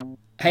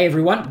Hey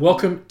everyone,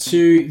 welcome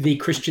to the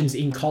Christians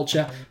in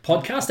Culture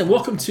podcast and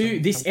welcome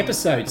to this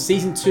episode,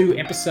 season 2,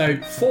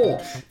 episode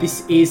 4.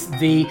 This is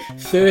the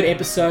third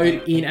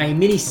episode in a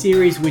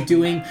mini-series we're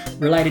doing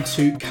related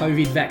to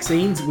COVID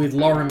vaccines with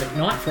Lauren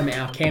McKnight from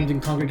our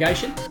Camden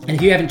congregation. And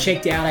if you haven't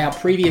checked out our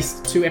previous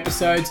 2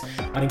 episodes,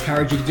 I'd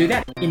encourage you to do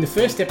that. In the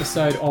first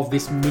episode of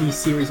this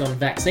mini-series on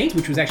vaccines,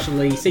 which was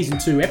actually season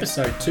 2,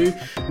 episode 2,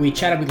 we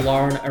chatted with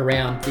Lauren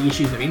around the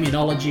issues of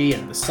immunology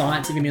and the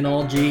science of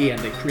immunology and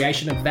the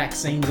creation of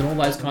vaccines and all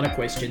those kind of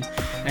questions.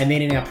 And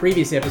then in our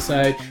previous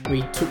episode,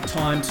 we took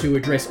time to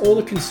address all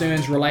the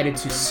concerns related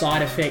to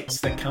side effects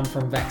that come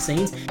from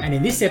vaccines. And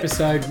in this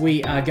episode,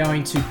 we are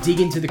going to dig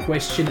into the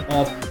question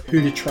of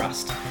who to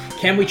trust.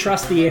 Can we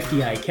trust the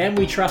FDA? Can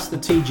we trust the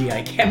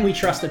TGA? Can we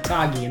trust the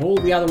TAGI and all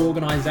the other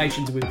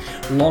organisations with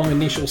long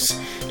initials?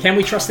 Can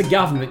we trust the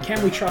government?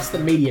 Can we trust the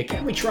media?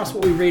 Can we trust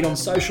what we read on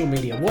social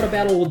media? What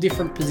about all the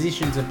different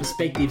positions and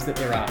perspectives that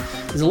there are?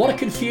 There's a lot of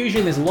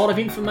confusion, there's a lot of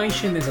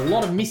information, there's a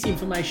lot of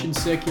misinformation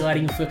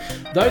circulating. For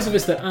those of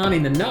us that aren't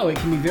in the know, it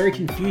can be very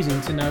confusing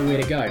to know where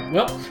to go.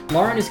 Well,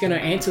 Lauren is going to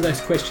answer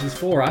those questions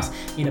for us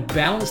in a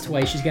balanced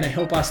way. She's going to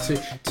help us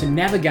to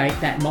navigate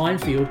that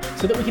minefield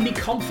so that we can be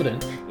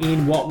confident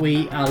in what we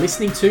are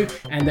listening to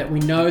and that we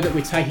know that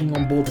we're taking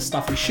on board the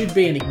stuff we should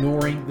be and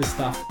ignoring the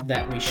stuff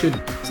that we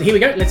shouldn't. So here we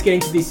go. Let's get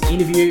into this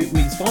interview, with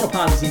this final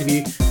part of this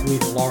interview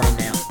with Lauren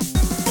now.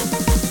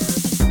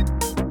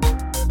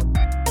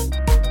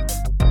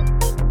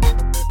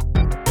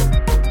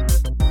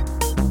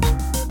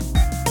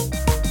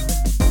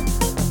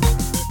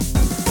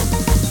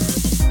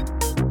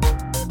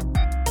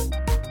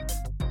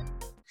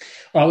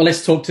 All right, well,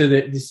 let's talk to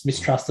this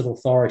mistrust of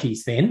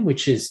authorities then,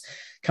 which has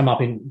come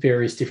up in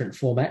various different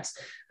formats.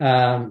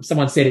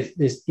 Someone said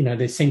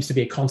there seems to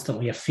be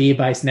constantly a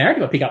fear-based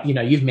narrative. I pick up,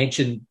 you've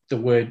mentioned the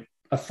word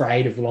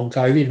afraid of long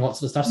COVID and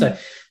lots of stuff. So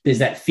there's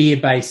that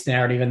fear-based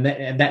narrative,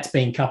 and that's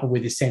being coupled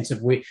with this sense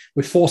of we're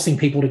forcing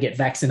people to get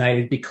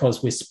vaccinated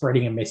because we're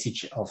spreading a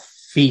message of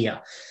fear.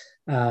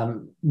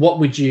 What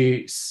would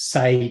you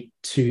say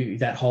to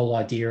that whole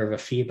idea of a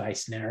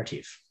fear-based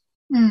narrative?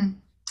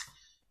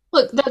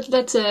 Look,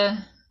 that's I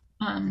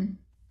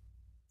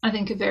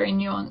think a very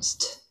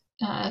nuanced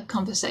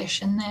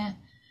conversation there.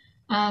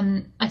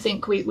 I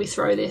think we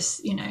throw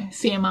this,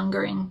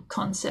 fear-mongering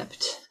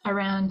concept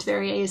around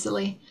very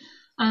easily.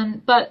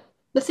 But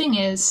the thing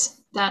is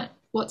that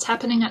what's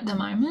happening at the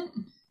moment,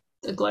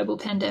 the global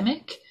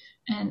pandemic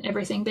and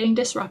everything being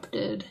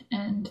disrupted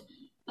and,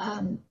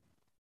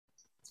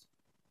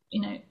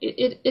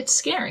 it's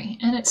scary.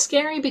 And it's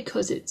scary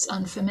because it's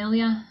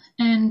unfamiliar,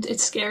 and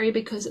it's scary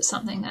because it's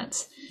something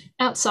that's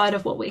outside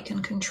of what we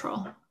can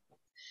control.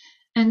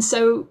 And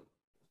so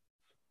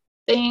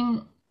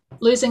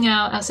losing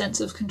our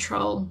sense of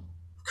control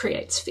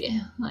creates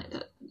fear, like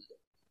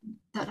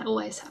that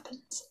always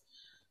happens.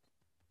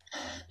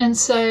 And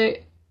so,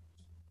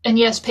 and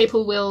yes,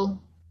 people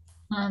will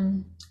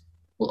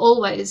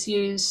always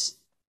use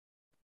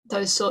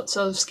those sorts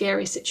of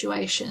scary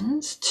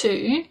situations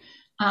to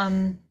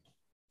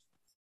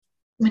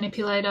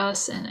manipulate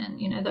us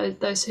and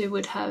those who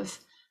would have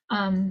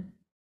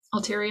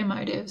ulterior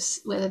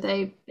motives, whether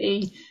they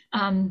be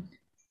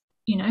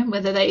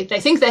whether they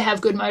think they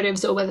have good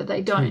motives or whether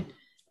they don't,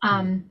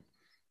 that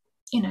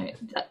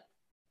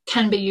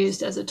can be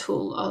used as a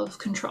tool of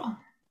control.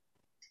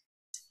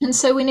 And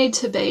so we need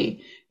to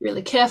be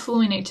really careful.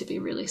 We need to be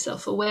really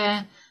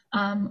self-aware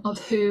of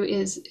who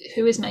is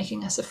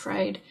making us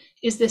afraid.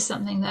 Is this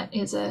something that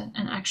is an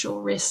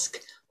actual risk,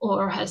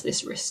 or has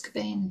this risk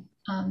been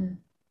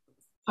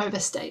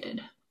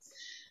overstated?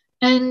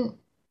 And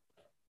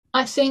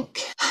I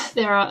think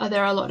there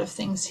are a lot of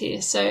things here.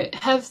 So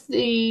have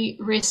the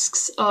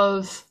risks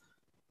of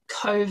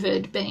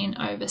COVID been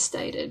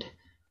overstated?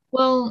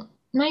 Well,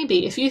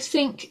 maybe. If you're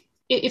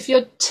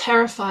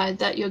terrified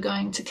that you're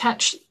going to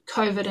catch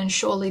COVID and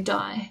surely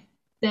die,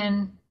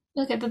 then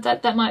okay,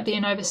 that might be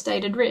an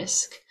overstated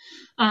risk.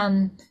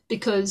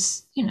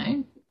 Because,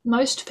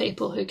 most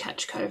people who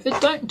catch COVID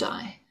don't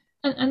die.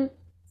 And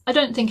I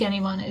don't think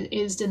anyone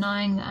is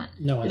denying that.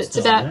 No, but it's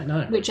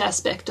about which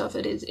aspect of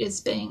it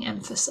is being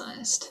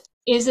emphasized.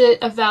 Is it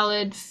a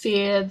valid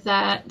fear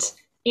that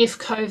if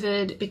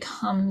COVID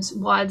becomes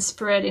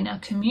widespread in our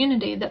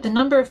community, that the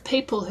number of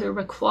people who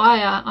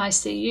require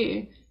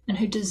ICU and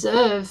who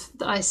deserve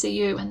the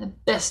ICU and the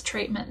best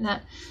treatment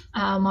that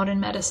modern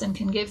medicine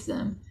can give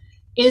them,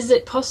 is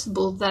it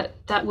possible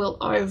that will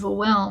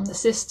overwhelm the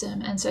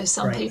system, and so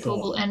some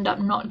people will end up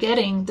not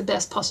getting the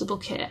best possible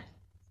care?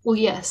 Well,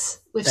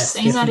 yes, we've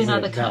seen that in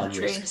other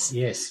countries.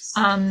 Yes.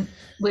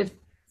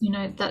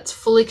 That's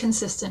fully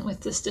consistent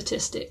with the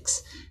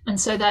statistics. And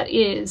so that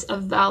is a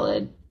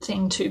valid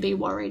thing to be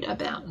worried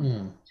about.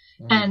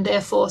 And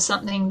therefore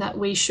something that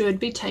we should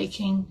be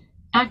taking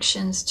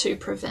actions to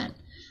prevent.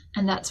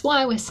 And that's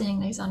why we're seeing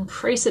these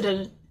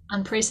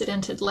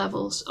unprecedented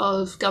levels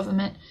of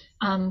government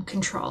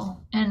control.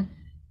 And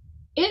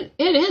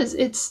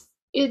it's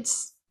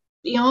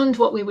beyond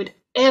what we would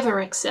ever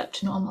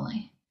accept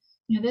normally.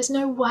 there's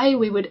no way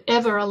we would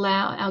ever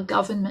allow our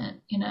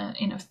government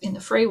in the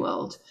free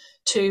world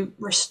to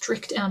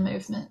restrict our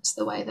movements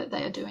the way that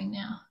they are doing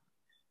now.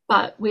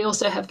 But we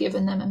also have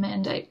given them a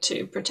mandate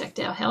to protect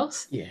our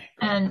health. Yeah.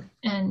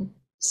 And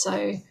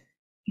so,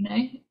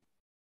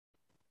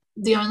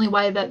 the only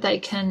way that they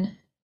can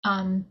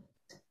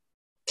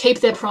keep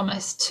their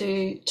promise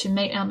to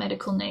meet our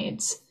medical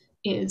needs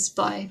is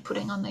by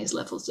putting on these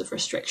levels of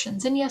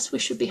restrictions. And yes, we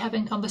should be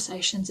having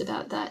conversations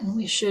about that, and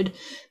we should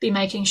be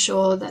making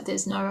sure that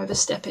there's no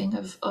overstepping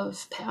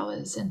of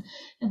powers and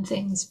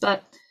things.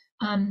 But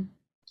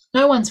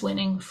no one's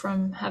winning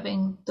from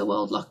having the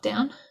world locked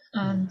down.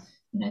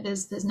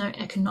 There's no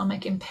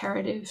economic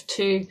imperative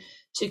to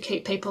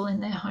keep people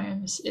in their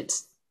homes.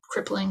 It's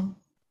crippling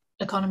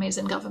economies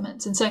and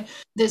governments. And so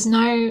there's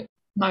no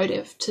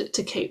motive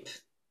to keep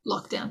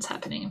lockdowns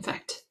happening. In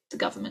fact, the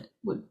government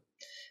would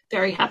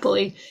very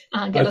happily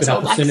get us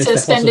all back to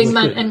spending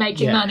and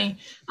making money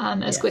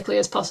as quickly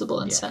as possible,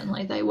 and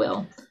certainly they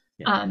will.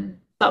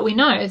 But we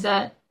know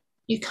that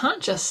you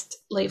can't just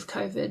leave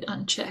COVID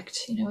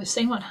unchecked. We've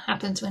seen what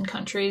happens when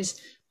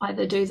countries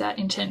either do that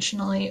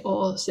intentionally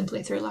or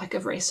simply through lack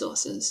of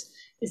resources,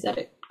 is that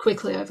it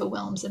quickly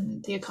overwhelms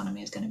and the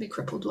economy is going to be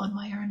crippled one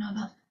way or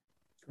another.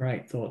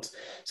 Great thoughts.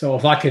 So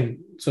if I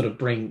can sort of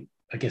bring,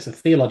 I guess, a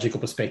theological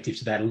perspective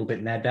to that a little bit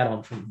and add that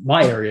on from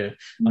my area,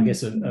 I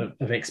guess,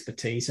 of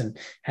expertise and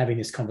having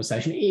this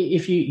conversation.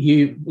 If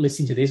you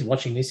listening to this,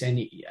 watching this, and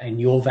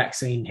you're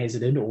vaccine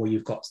hesitant, or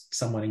you've got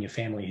someone in your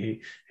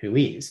family who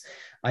is,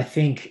 I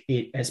think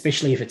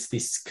especially if it's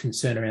this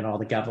concern around,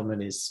 the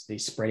government is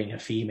spreading a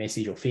fear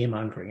message or fear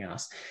mongering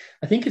us,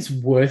 I think it's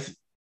worth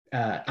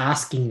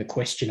asking the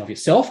question of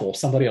yourself or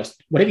somebody else.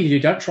 Whatever you do,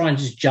 don't try and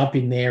just jump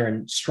in there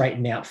and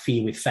straighten out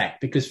fear with fact,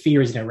 because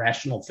fear is an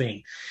irrational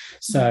thing.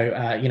 So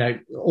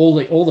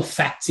all the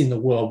facts in the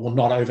world will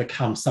not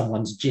overcome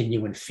someone's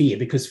genuine fear,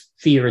 because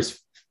fear is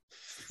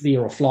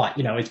fear or flight.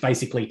 It's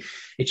basically,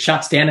 it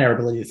shuts down our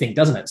ability to think,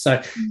 doesn't it?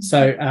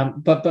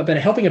 But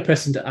helping a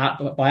person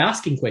by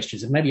asking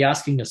questions and maybe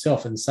asking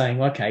yourself and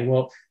saying, okay,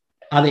 well,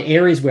 are there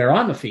areas where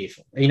I'm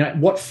fearful?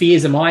 What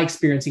fears am I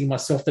experiencing in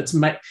myself that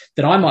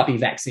I might be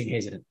vaccine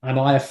hesitant? Am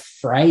I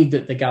afraid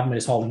that the government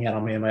is holding out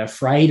on me? Am I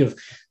afraid of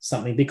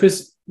something?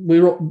 Because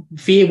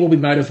fear will be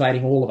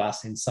motivating all of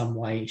us in some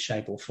way,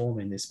 shape, or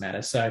form in this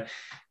matter. So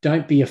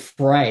don't be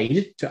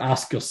afraid to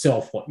ask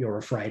yourself what you're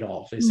afraid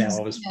of, is how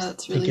I was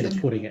thinking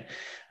of putting it.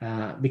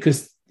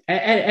 Because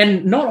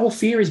and not all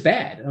fear is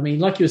bad. I mean,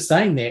 like you were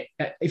saying there,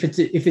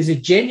 if there's a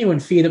genuine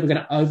fear that we're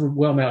going to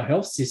overwhelm our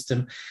health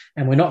system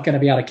and we're not going to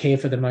be able to care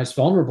for the most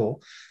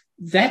vulnerable,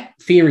 that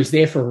fear is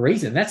there for a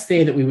reason. That's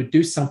there that we would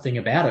do something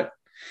about it,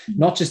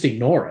 not just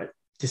ignore it,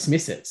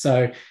 dismiss it.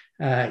 So,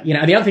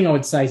 the other thing I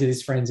would say to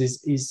this, friends,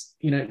 is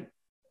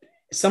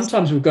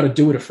sometimes we've got to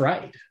do it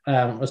afraid.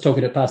 I was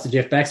talking to Pastor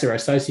Jeff Baxter, our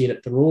associate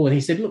at the Rule, and he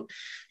said, look,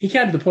 he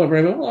came to the point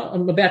where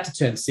I'm about to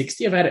turn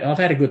 60. I've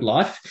had a good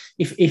life.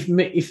 If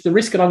the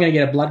risk that I'm going to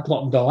get a blood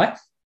clot and die,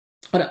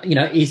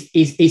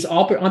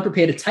 I'm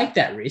prepared to take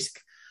that risk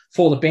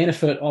for the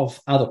benefit of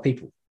other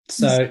people.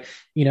 So,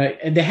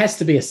 there has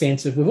to be a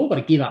sense of we've all got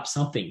to give up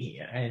something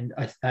here. And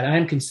I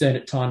am concerned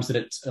at times that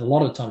it's a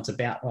lot of times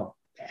about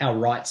our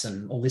rights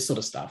and all this sort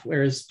of stuff,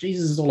 whereas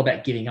Jesus is all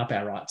about giving up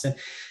our rights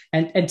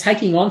and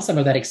taking on some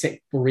of that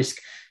acceptable risk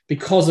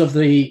because of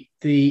the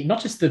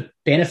not just the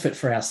benefit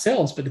for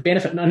ourselves, but the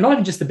benefit, not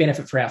even just the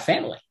benefit for our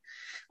family.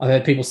 I've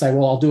heard people say,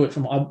 well, I'll do it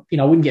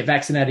I wouldn't get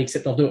vaccinated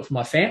except I'll do it for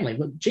my family.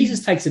 But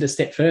Jesus takes it a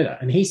step further,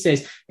 and he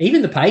says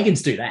even the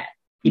pagans do that.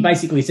 He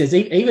basically says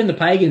even the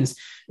pagans,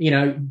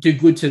 do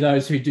good to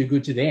those who do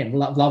good to them,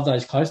 love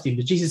those close to him.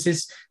 But Jesus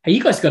says, hey,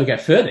 you guys got to go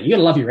further. You got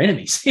to love your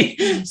enemies.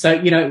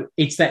 So,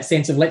 it's that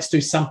sense of let's do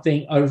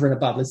something over and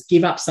above. Let's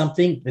give up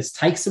something. Let's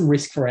take some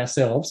risk for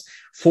ourselves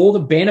for the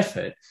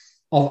benefit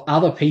of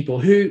other people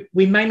who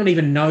we may not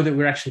even know that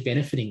we're actually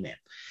benefiting them.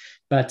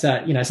 But,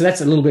 so that's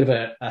a little bit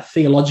of a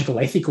theological,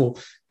 ethical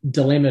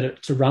dilemma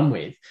to run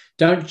with.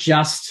 Don't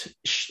just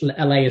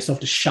allow yourself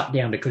to shut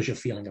down because you're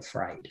feeling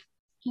afraid.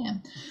 Yeah.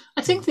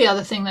 I think the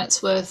other thing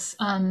that's worth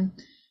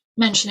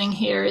mentioning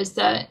here is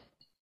that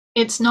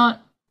it's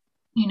not,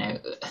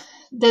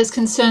 there's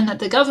concern that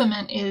the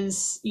government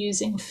is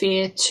using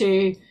fear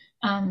to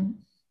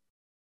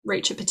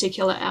reach a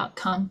particular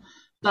outcome,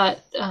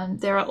 but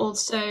there are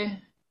also,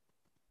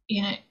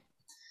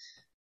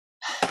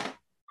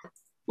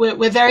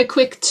 we're very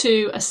quick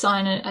to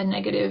assign a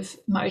negative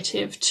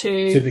motive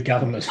to the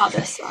government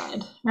other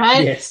side,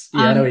 right? Yes.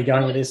 Yeah, I know where you're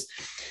going with this.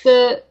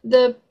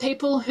 The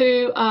people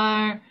who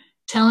are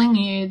telling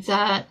you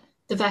that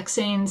the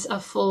vaccines are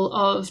full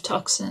of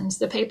toxins,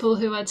 the people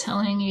who are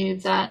telling you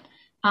that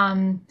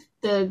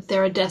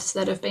there are deaths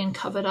that have been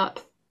covered up,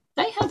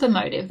 they have a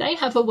motive, they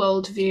have a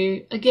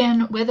worldview.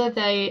 Again, whether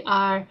they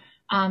are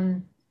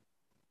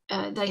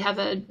they have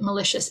a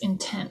malicious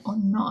intent or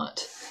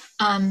not,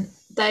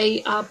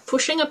 they are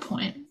pushing a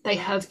point. They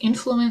have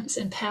influence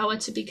and power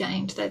to be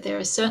gained, that there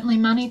is certainly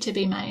money to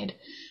be made.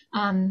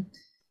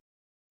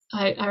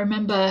 I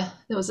remember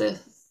there was a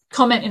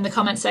comment in the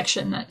comment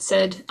section that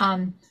said,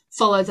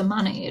 follow the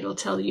money. It'll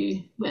tell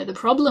you where the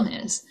problem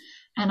is.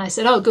 And I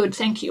said, oh, good,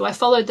 thank you. I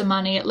followed the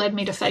money. It led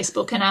me to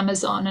Facebook and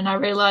Amazon. And I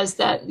realized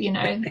that,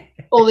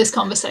 all this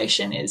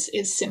conversation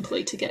is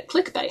simply to get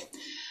clickbait.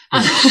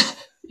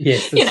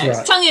 Yes, that's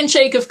right. Tongue in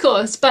cheek, of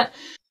course. But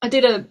I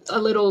did a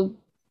little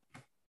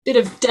bit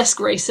of desk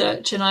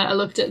research, and I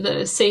looked at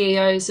the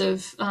CEOs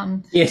of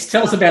yes,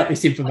 tell us about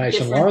this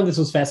information, Lauren. This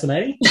was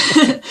fascinating.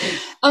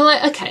 I'm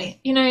like, okay,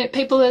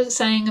 people are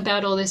saying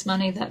about all this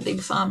money that Big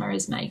Pharma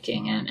is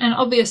making, and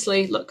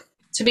obviously, look,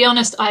 to be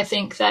honest, I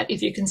think that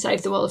if you can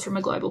save the world from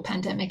a global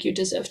pandemic, you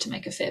deserve to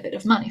make a fair bit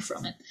of money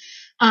from it.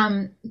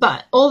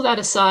 But all that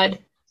aside,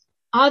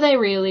 are they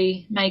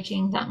really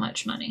making that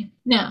much money?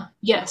 Now,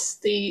 yes,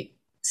 the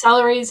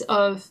salaries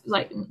of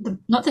the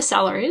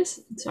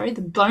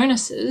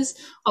bonuses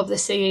of the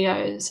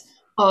CEOs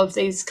of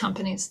these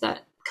companies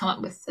that come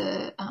up with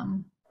the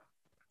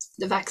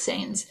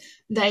vaccines,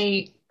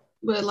 they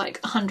were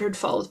like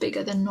 100-fold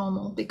bigger than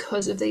normal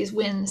because of these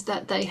wins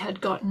that they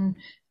had gotten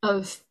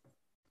of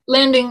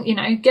landing,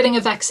 getting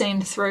a vaccine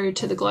through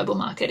to the global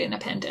market in a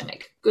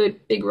pandemic.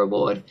 Good, big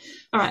reward.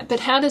 All right, but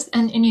how does,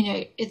 and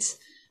it's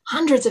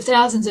hundreds of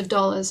thousands of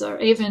dollars or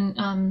even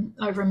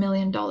over $1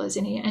 million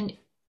in a year. And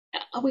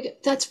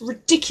that's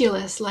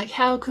ridiculous. Like,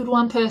 how could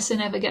one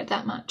person ever get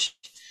that much?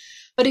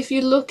 But if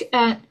you look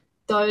at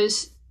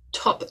those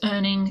top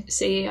earning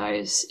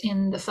CEOs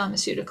in the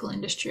pharmaceutical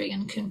industry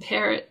and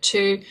compare it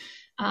to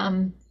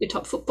your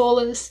top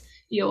footballers,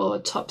 your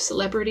top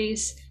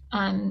celebrities,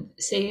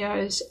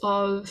 CEOs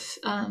of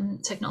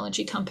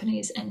technology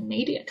companies and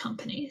media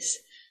companies,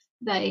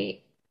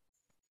 they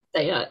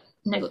are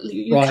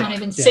you right. Can't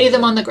even see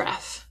them on the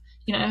graph.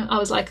 I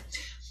was like,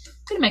 I'm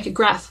going to make a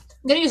graph.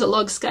 I'm going to use a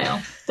log scale,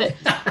 but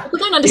we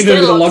don't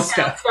understand the log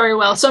scale very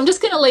well. So I'm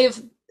just going to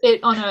leave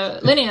it on a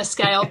linear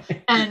scale,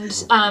 and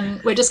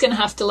we're just going to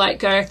have to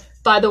go,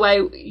 by the way,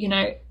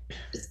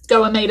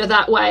 go a meter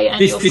that way,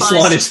 and you'll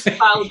find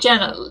Kyle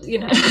Jenner.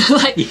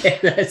 Yeah,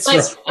 that's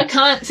right. I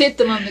can't fit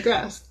them on the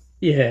graph.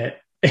 Yeah.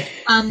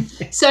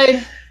 So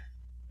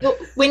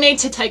we need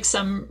to take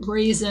some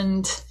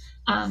reasoned,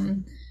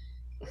 and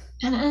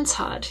it's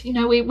hard.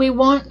 We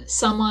want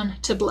someone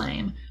to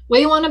blame.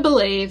 We want to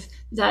believe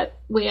that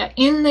we are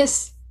in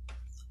this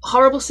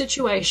horrible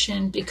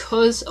situation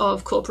because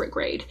of corporate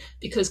greed,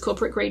 because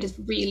corporate greed is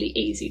really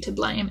easy to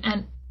blame.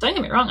 And don't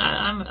get me wrong,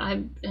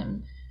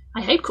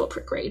 I hate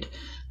corporate greed,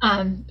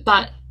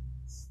 but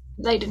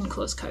they didn't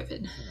cause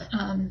COVID.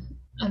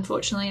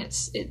 Unfortunately,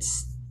 it's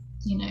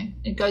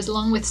it goes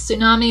along with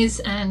tsunamis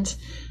and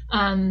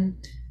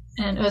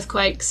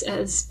earthquakes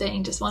as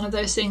being just one of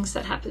those things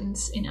that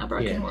happens in our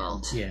broken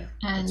world. Yeah,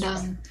 and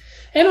am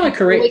I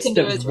correct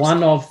that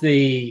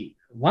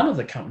one of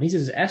the companies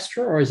is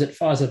Astra, or is it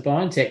Pfizer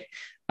BioNTech,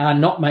 are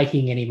not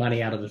making any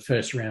money out of the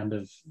first round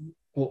of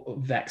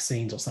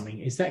vaccines or something?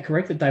 Is that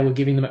correct, that they were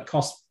giving them at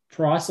cost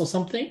price or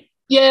something?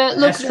 Yeah,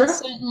 look,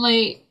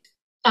 certainly,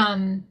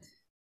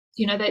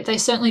 they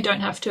certainly don't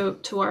have to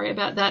worry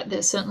about that.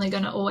 There's certainly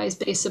going to always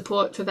be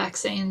support for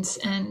vaccines,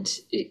 and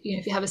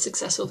if you have a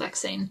successful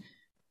vaccine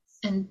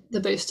and the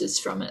boosters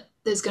from it,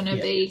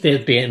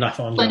 there'd be enough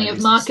plenty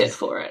of market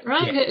for it,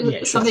 right?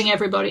 It's something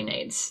everybody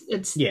needs.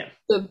 It's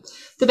the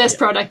best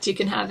product you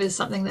can have is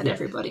something that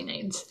everybody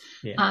needs.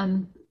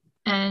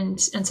 And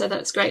so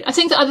that's great. I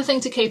think the other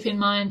thing to keep in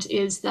mind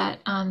is that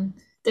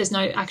there's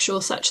no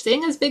actual such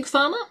thing as Big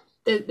Pharma.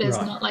 There's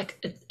not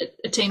like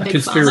a team Big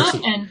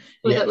Pharma and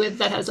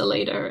that has a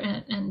leader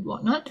and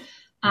whatnot.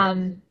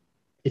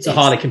 It's a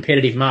highly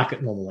competitive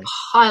market normally.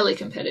 Highly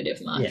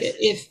competitive market.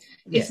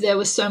 If there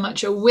was so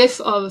much a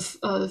whiff of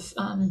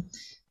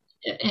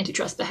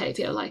antitrust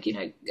behavior,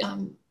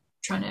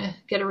 trying to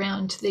get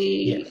around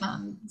the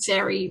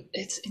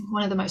it's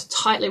one of the most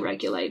tightly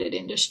regulated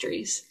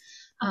industries,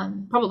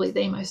 probably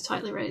the most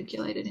tightly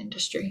regulated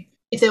industry.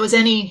 If there was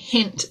any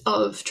hint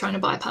of trying to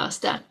bypass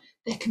that,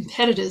 their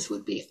competitors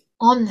would be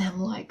on them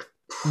like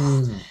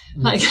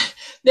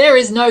there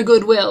is no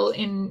goodwill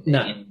in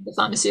the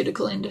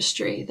pharmaceutical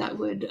industry that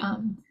would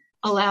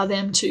allow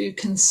them to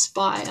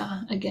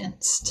conspire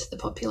against the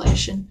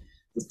population.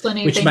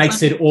 Which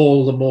makes it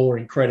all the more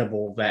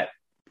incredible that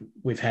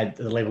we've had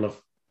the level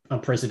of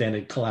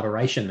unprecedented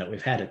collaboration that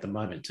we've had at the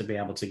moment to be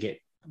able to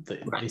get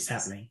this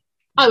happening.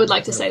 I would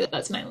like to say that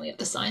that's mainly at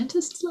the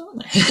scientists level.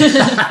 No.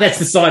 That's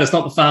the scientist,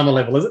 not the pharma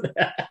level, is it?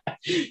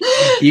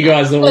 You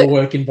guys are all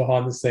working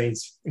behind the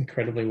scenes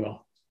incredibly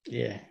well.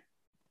 Yeah.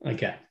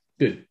 Okay.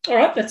 Good. All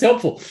right, that's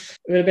helpful.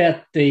 What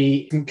about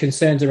the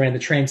concerns around the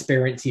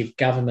transparency of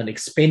government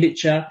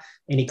expenditure,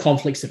 any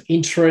conflicts of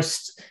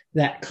interest,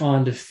 that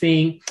kind of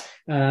thing?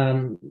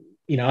 I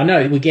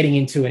know we're getting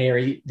into an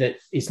area that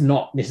is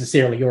not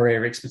necessarily your area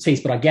of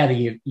expertise, but I gather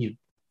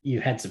you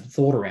had some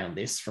thought around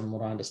this from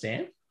what I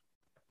understand.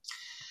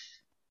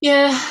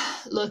 Yeah,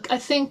 look, I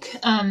think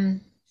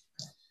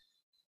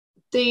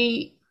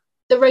the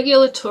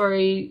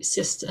regulatory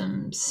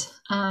systems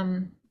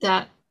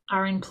that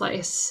are in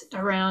place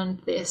around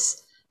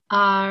this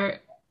they're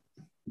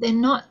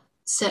not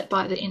set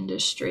by the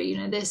industry.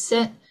 They're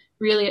set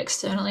really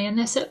externally, and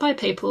they're set by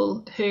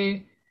people who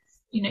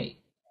you know,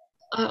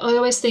 I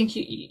always think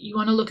you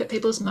want to look at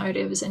people's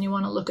motives and you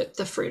want to look at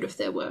the fruit of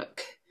their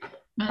work.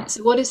 Right?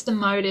 So what is the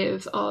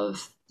motive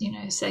of,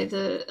 say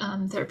the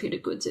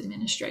Therapeutic Goods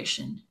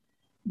Administration?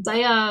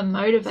 They are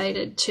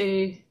motivated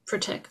to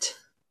protect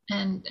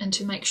and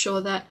to make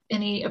sure that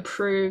any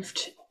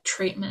approved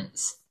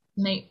treatments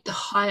meet the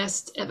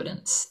highest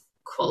evidence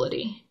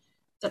quality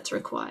that's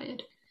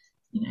required.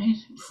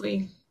 If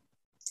we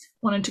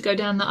wanted to go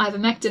down the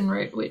ivermectin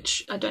route,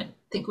 which I don't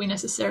think we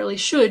necessarily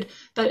should,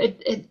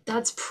 but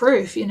that's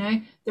proof.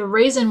 The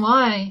reason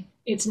why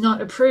it's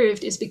not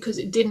approved is because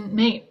it didn't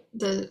meet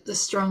the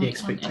strong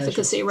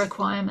efficacy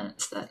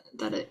requirements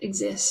that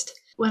exist.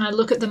 When I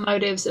look at the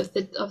motives of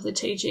the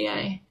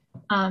TGA,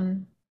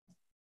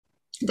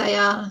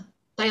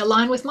 they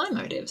align with my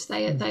motives.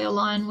 They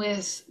align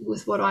with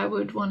what I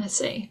would want to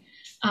see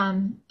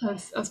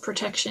of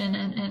protection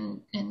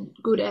and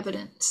good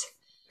evidence.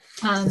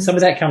 Some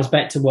of that comes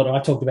back to what I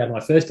talked about in my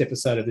first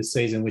episode of this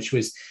season, which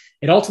was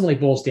it ultimately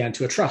boils down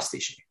to a trust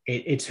issue.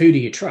 It's who do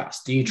you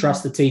trust? Do you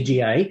trust the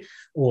TGA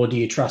or do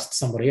you trust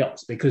somebody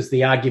else? Because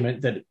the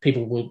argument that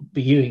people will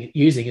be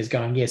using is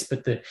going, yes,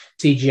 but the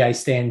TGA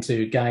stand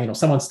to gain, or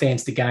someone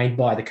stands to gain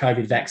by the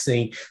COVID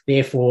vaccine.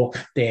 Therefore,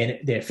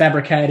 they're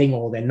fabricating,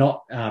 or they're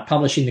not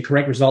publishing the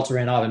correct results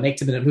around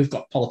ivermectin. And we've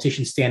got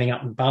politicians standing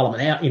up in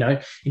Parliament,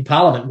 in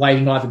Parliament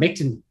waving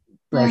ivermectin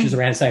brochures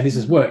around saying this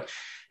has worked.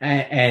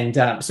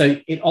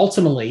 So it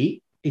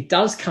ultimately, it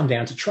does come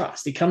down to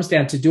trust. It comes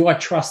down to, do I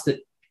trust that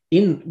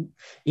in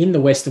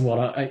the Western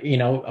world,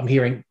 I'm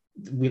hearing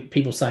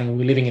people saying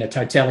we're living in a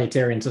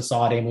totalitarian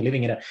society and we're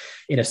living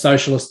in a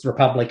socialist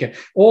republic and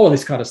all of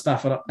this kind of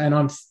stuff.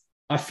 And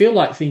I feel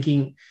like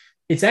thinking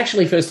it's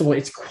actually, first of all,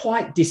 it's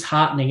quite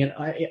disheartening. And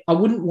I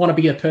wouldn't want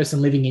to be a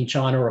person living in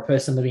China or a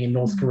person living in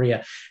North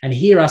Korea and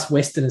hear us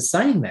Westerners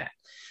saying that,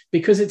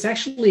 because it's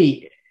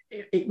actually,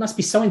 it must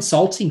be so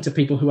insulting to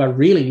people who are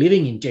really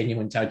living in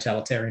genuine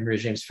totalitarian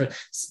regimes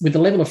with the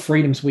level of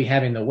freedoms we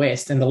have in the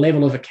West and the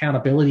level of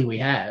accountability we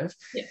have.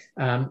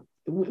 Yeah.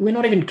 We're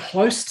not even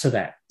close to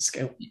that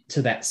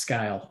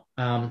scale.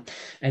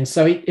 And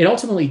so it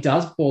ultimately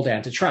does boil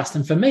down to trust.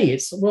 And for me,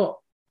 it's,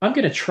 well, I'm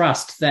going to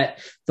trust that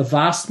the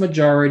vast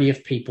majority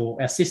of people,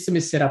 our system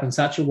is set up in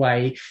such a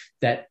way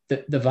that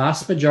the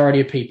vast majority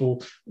of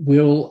people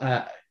will,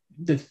 put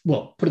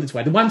it this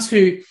way, the ones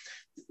who,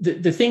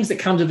 the things that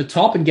come to the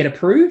top and get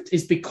approved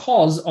is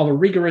because of a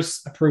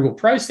rigorous approval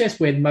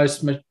process where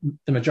the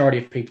majority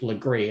of people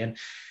agree. And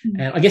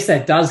I guess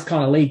that does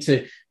kind of lead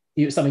to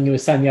something you were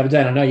saying the other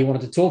day, and I know you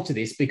wanted to talk to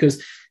this,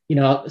 because, a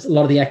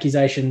lot of the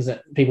accusations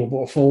that people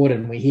brought forward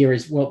and we hear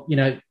is, well,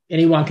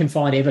 anyone can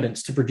find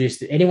evidence to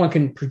produce it. Anyone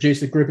can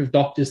produce a group of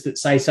doctors that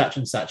say such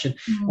and such. And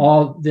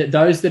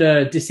those that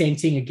are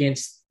dissenting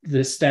against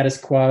the status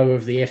quo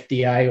of the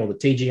FDA or the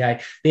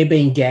TGA, they're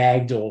being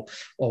gagged or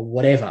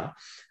whatever.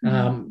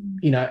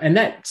 And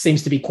that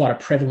seems to be quite a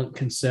prevalent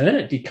concern.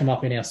 It did come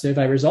up in our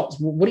survey results.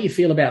 What do you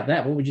feel about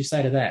that? What would you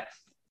say to that?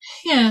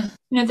 Yeah,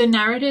 the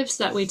narratives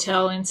that we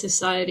tell in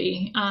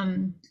society,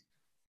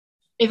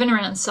 even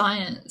around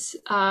science,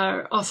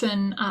 are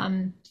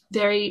often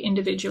very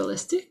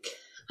individualistic.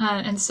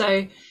 And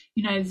so,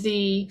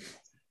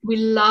 we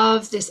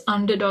love this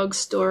underdog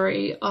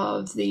story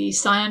of the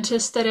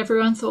scientist that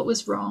everyone thought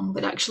was wrong,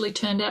 but actually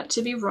turned out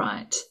to be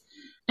right.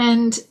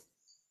 And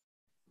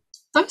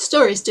those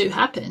stories do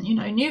happen.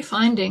 New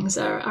findings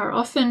are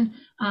often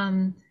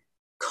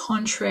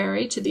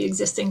contrary to the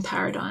existing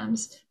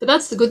paradigms. But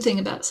that's the good thing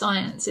about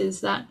science,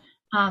 is that,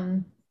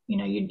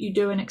 you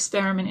do an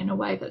experiment in a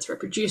way that's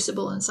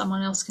reproducible and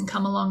someone else can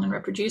come along and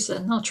reproduce it,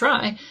 and they'll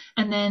try.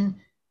 And then,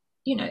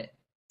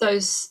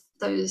 those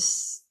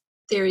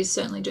theories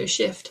certainly do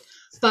shift.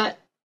 But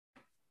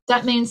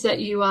that means that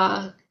you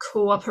are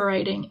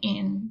cooperating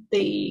in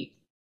the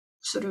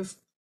sort of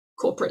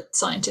corporate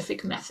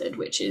scientific method,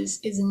 which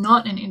is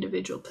not an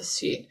individual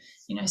pursuit.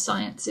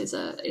 Science is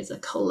a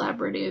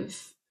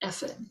collaborative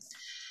effort.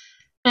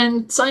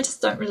 And scientists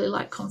don't really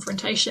like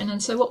confrontation.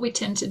 And so what we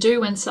tend to do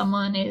when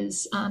someone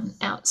is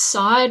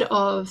outside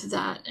of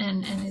that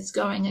and is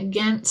going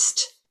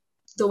against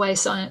the way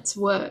science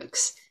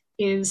works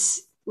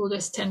is we'll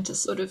just tend to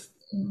sort of,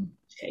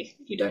 okay,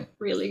 you don't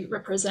really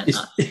represent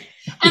us.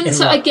 And yeah,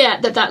 so right. I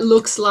get that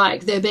looks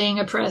like they're being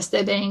oppressed,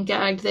 they're being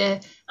gagged,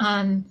 they're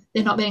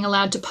not being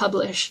allowed to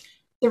publish.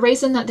 The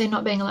reason that they're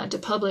not being allowed to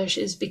publish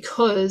is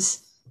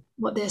because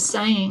what they're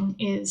saying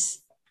is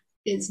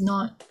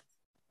not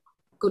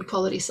good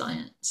quality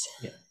science.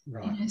 Yeah,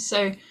 right.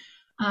 So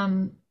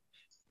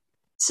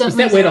is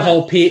that where the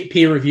whole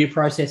peer review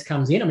process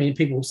comes in? I mean,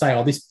 people will say,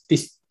 "Oh,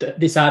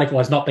 this article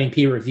has not been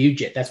peer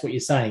reviewed yet." That's what you're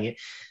saying.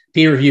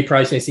 Peer review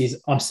process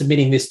is I'm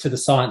submitting this to the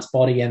science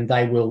body and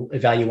they will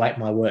evaluate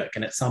my work,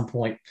 and at some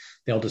point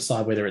they'll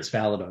decide whether it's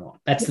valid or not.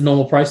 That's the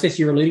normal process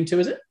you're alluding to,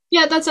 is it?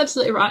 Yeah, that's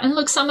absolutely right. And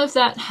look, some of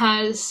that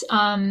has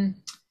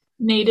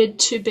needed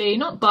to be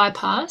not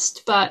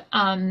bypassed, but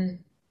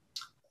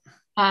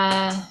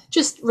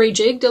just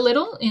rejigged a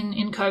little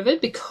in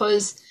COVID,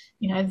 because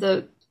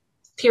the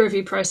peer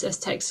review process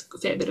takes a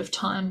fair bit of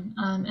time.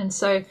 And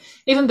so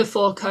even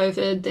before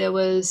COVID, there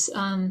was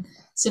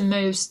some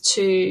moves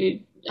to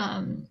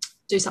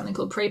do something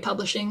called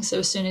pre-publishing. So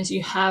as soon as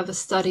you have a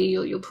study,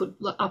 you'll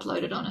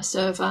upload it on a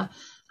server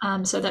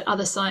so that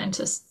other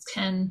scientists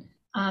can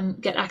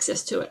get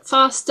access to it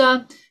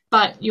faster.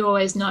 But you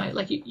always know,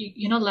 like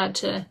you're not allowed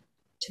to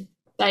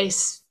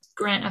base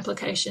grant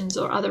applications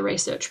or other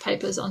research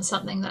papers on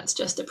something that's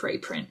just a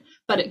preprint,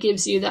 but it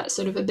gives you that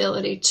sort of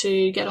ability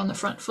to get on the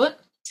front foot.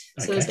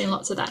 So there's been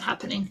lots of that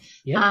happening.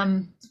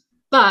 Yep.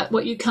 But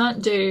what you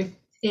can't do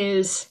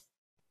is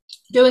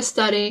do a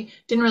study,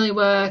 didn't really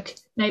work,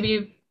 maybe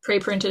you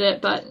pre-printed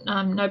it, but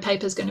no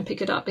paper's going to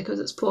pick it up because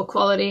it's poor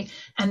quality.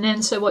 And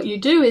then so what you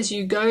do is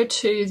you go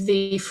to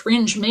the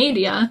fringe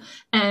media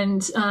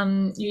and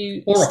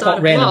you or start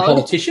a random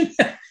politician.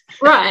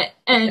 Right.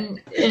 And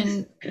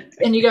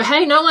you go,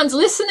 hey, no one's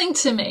listening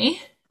to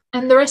me.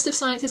 And the rest of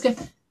science is going,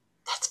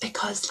 that's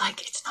because,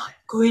 like, it's not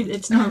good.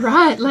 It's not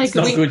right. Like, it's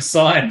not good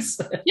science.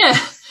 Yeah.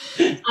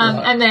 Right.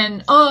 And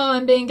then,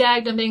 I'm being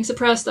gagged. I'm being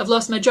suppressed. I've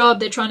lost my job.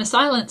 They're trying to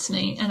silence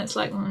me. And it's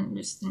like,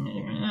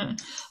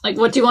 like,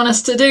 what do you want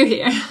us to do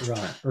here?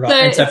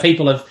 Right. So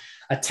people have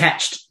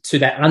attached to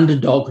that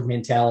underdog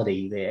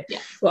mentality there. Yeah.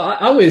 Well,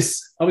 I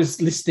was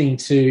listening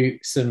to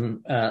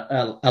some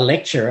a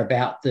lecture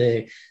about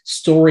the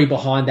story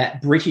behind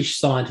that British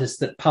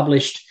scientist that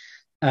published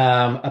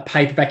a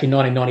paper back in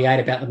 1998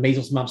 about the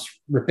measles, mumps,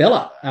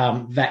 rubella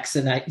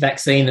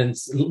vaccine and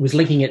was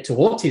linking it to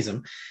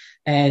autism,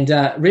 and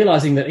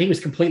realizing that he was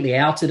completely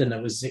outed and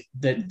it was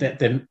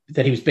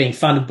that he was being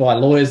funded by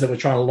lawyers that were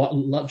trying to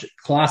lodge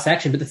class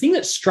action. But the thing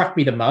that struck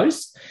me the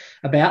most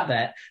about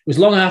that was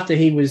long after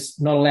he was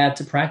not allowed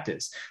to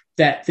practice,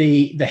 that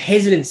the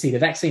hesitancy, the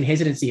vaccine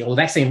hesitancy or the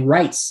vaccine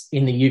rates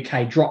in the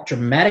UK dropped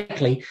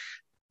dramatically,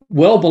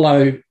 well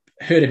below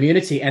herd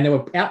immunity, and there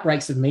were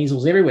outbreaks of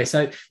measles everywhere.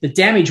 So the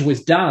damage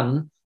was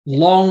done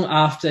long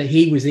after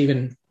he was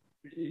even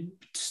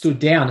stood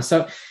down.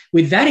 So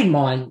with that in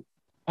mind,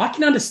 I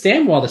can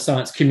understand why the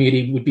science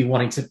community would be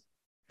wanting to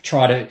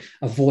try to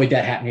avoid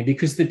that happening,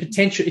 because the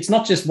potential, it's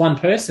not just one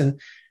person.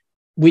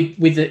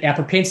 With our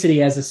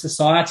propensity as a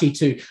society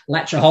to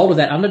latch a hold of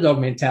that underdog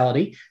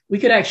mentality, we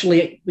could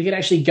actually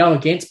go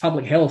against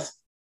public health.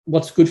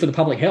 What's good for the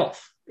public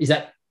health? Is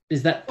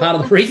that part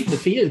of the reason, the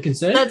fear, the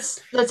concern? That's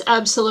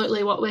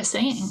absolutely what we're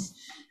seeing.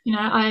 You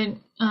know,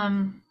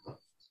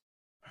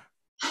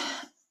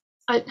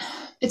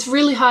 it's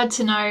really hard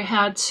to know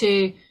how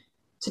to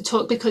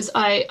talk, because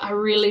I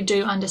really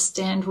do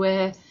understand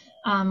where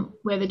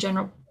the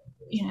general,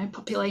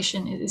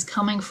 population is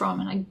coming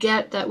from, and I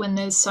get that when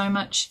there's so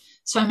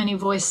many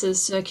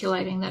voices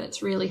circulating that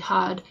it's really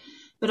hard.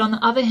 But on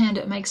the other hand,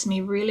 it makes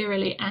me really,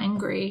 really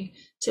angry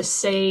to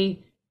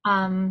see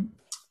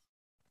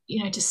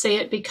to see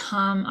it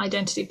become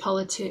identity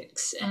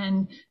politics,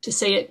 and to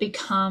see it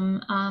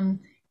become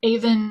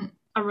even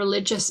a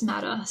religious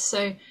matter.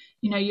 So,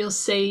 you'll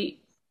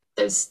see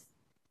there's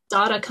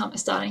data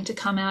starting to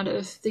come out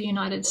of the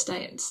United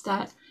States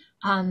that,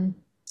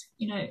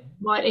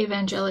 white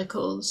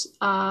evangelicals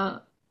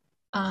are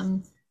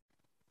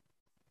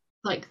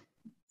like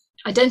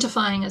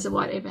identifying as a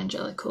white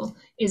evangelical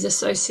is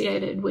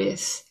associated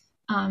with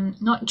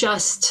not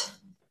just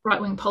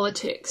right-wing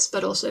politics,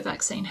 but also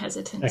vaccine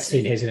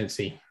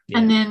hesitancy. Yeah.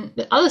 And then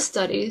the other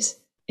studies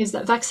is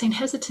that vaccine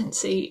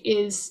hesitancy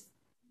is,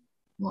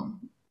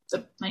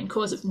 the main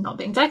cause of not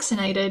being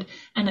vaccinated,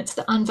 and it's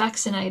the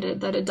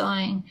unvaccinated that are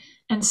dying.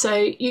 And so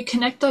you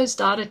connect those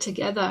data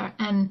together,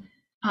 and,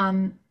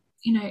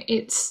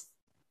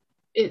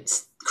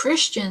 it's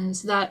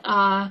Christians that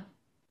are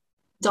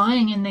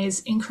dying in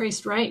these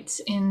increased rates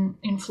in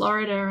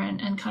Florida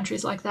and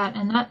countries like that.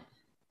 And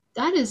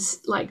that is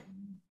like,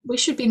 we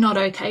should be not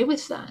okay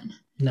with that.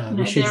 No,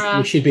 we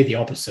should be the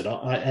opposite.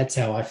 That's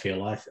how I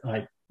feel.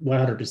 I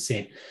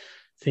 100%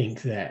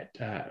 think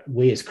that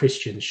we as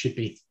Christians should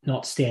be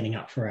not standing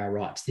up for our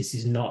rights. This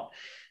is not,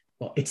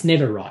 it's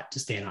never right to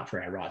stand up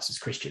for our rights as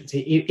Christians.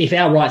 If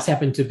our rights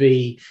happen to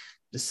be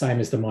the same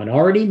as the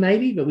minority,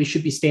 maybe, but we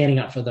should be standing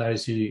up for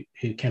those who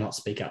cannot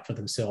speak up for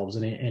themselves.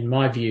 And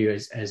my view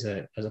as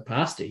a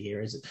pastor here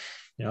is,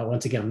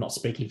 once again, I'm not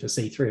speaking for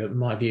C3, but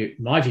my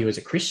view as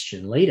a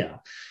Christian leader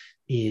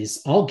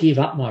is I'll give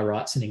up my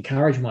rights and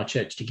encourage my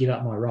church to give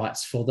up my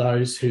rights for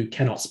those who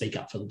cannot speak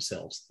up for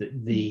themselves,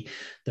 the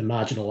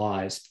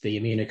marginalized, the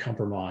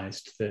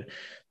immunocompromised,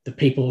 the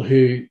people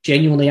who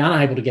genuinely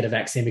aren't able to get a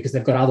vaccine because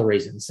they've got other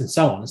reasons, and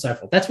so on and so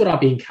forth. That's what I'd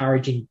be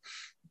encouraging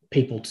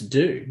people to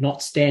do,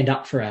 not stand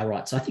up for our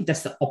rights. I think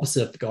that's the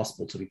opposite of the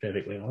gospel, to be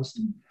perfectly honest.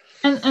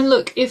 And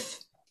look, if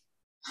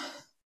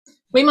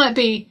we might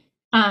be,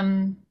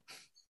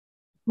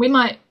 we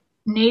might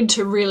need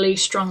to really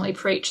strongly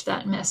preach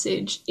that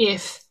message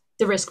if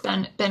the risk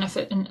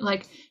benefit, and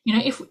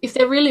if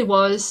there really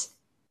was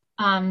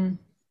a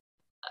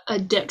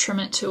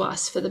detriment to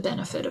us for the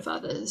benefit of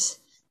others,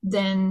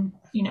 then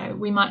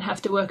we might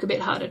have to work a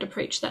bit harder to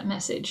preach that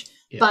message.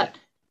 Yeah. But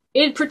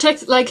it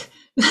protects,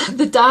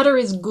 the data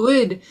is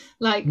good.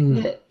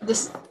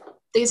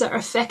 these are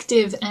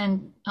effective,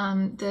 and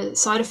the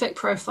side effect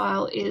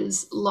profile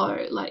is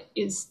low. Like,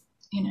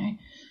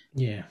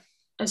 Yeah.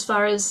 as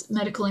far as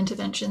medical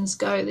interventions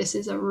go, this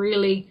is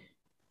it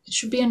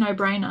should be a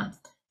no-brainer.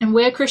 And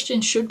where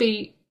Christians should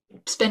be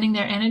spending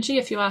their energy,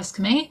 if you ask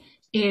me,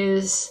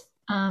 is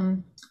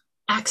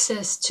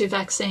access to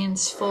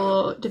vaccines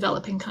for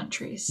developing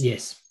countries.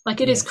 Yes.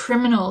 Like, it is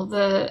criminal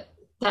that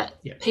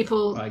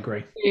people I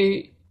agree.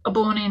 who are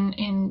born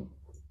into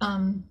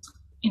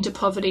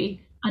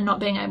poverty are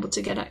not being able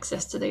to get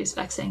access to these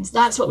vaccines.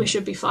 That's what we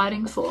should be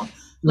fighting for.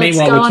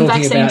 Meanwhile, we're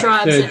talking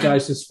about third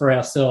doses for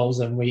ourselves,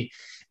 and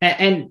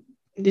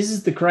this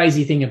is the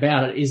crazy thing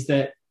about it, is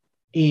that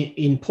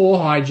in poor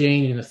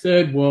hygiene, in the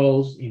third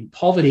world, in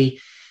poverty,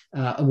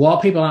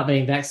 while people aren't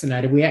being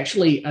vaccinated, we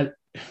actually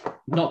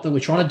not that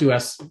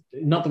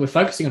we're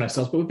focusing on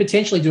ourselves, but we're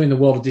potentially doing the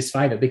world a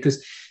disfavor,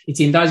 because it's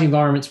in those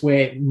environments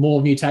where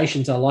more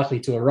mutations are likely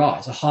to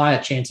arise, a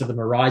higher chance of them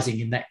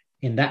arising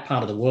in that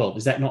part of the world.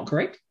 Is that not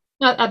correct?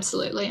 No,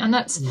 absolutely. And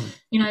that's,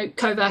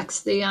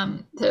 COVAX,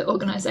 the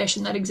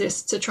organisation that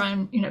exists to try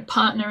and,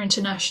 partner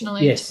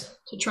internationally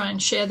to try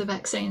and share the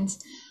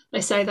vaccines.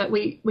 They say that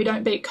we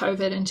don't beat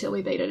COVID until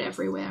we beat it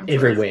everywhere.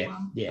 Everywhere.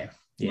 Yeah.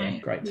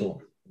 Great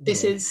thought.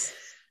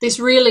 This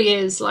really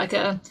is like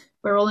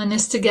we're all in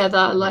this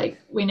together. Like,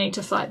 we need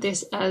to fight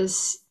this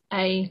as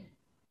a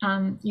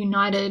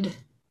united,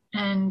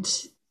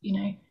 and,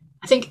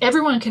 I think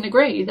everyone can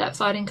agree that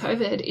fighting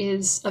COVID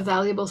is a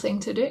valuable thing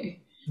to do.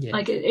 Yeah.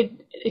 Like,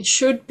 it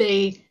should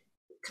be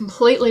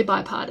completely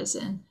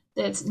bipartisan.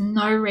 There's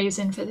no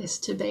reason for this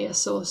to be a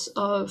source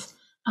of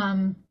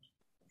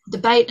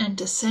debate and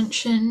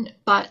dissension,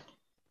 but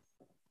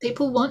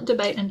people want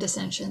debate and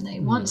dissension. They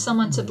want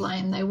someone to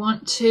blame. They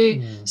want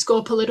to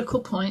score political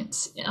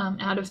points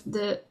out of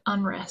the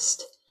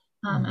unrest.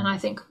 And I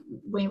think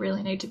we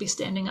really need to be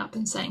standing up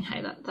and saying,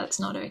 hey, that's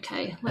not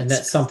okay. And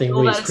that's something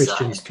we as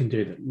Christians can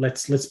do.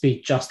 Let's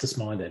be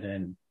justice-minded,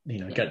 and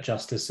gut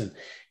justice and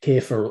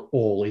care for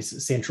all is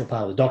a central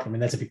part of the doctrine. I mean,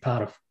 that's a big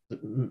part of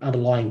the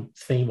underlying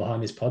theme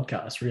behind this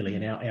podcast, really,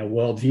 and our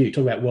worldview.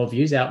 Talk about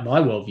worldviews.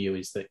 My worldview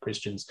is that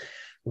Christians,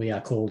 we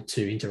are called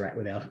to interact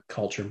with our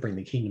culture and bring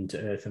the kingdom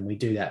to earth, and we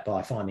do that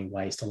by finding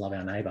ways to love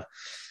our neighbour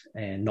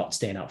and not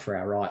stand up for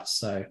our rights.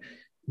 So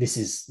this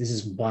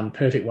is one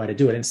perfect way to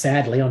do it. And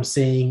sadly, I'm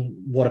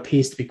seeing what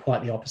appears to be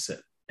quite the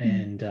opposite.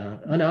 And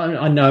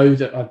I know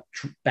that I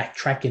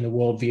backtrack in the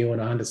worldview,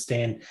 and I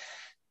understand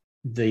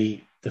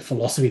the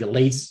philosophy that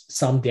leads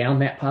some down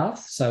that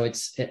path. So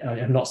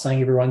I'm not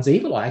saying everyone's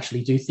evil. I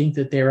actually do think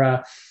that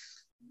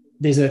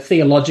there's a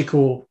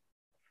theological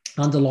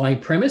underlying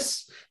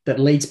premise that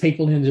leads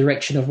people in the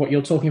direction of what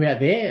you're talking about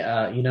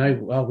there.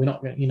 We're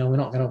not going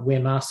to wear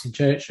masks in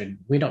church, and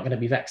we're not going to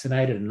be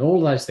vaccinated, and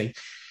all those things.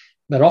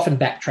 But often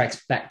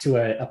backtracks back to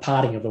a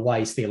parting of the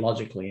ways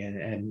theologically,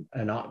 and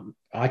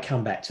I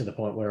come back to the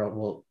point where,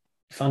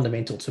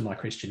 fundamental to my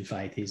Christian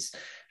faith is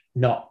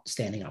not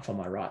standing up for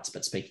my rights,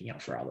 but speaking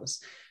up for others,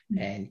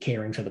 and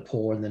caring for the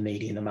poor and the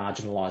needy and the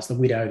marginalised, the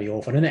widow, the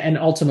orphan, and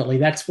ultimately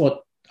that's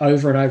what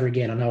over and over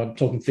again. I know I'm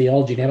talking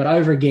theology now, but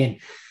over again,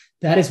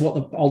 that is what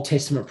the Old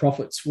Testament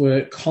prophets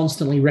were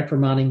constantly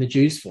reprimanding the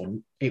Jews for.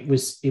 It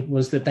was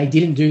that they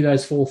didn't do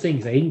those four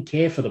things. They didn't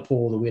care for the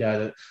poor, the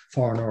widow, the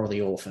foreigner, or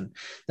the orphan.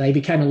 They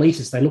became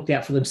elitists. They looked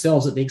out for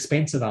themselves at the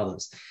expense of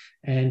others.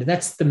 And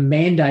that's the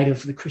mandate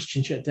of the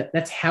Christian church.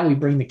 That's how we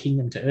bring the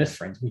kingdom to earth,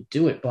 friends. We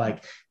do it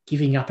by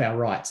giving up our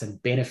rights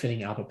and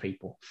benefiting other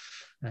people.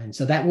 And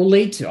so that will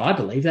lead to, I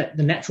believe, that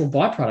the natural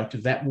byproduct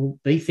of that will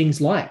be things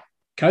like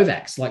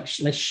COVAX, like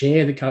let's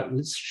share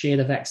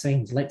the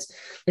vaccines,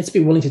 let's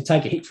be willing to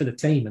take a hit for the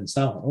team, and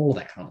so on, all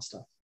that kind of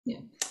stuff.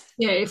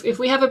 If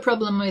we have a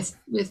problem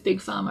with big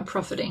pharma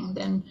profiting,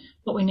 then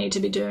what we need to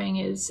be doing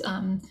is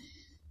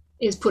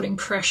putting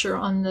pressure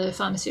on the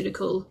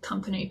pharmaceutical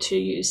company to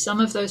use some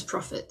of those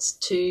profits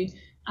to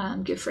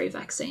give free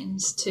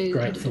vaccines to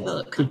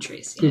developed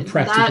countries.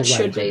 That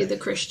should be the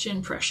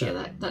Christian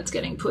pressure that's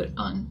getting put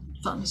on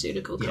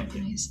pharmaceutical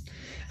companies.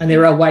 And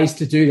there are ways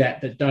to do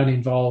that don't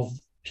involve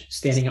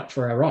standing up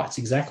for our rights.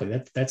 Exactly.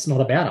 That's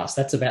not about us.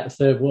 That's about the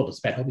third world. It's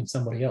about helping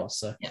somebody else.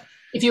 So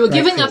if you were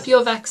giving up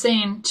your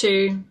vaccine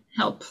to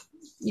help,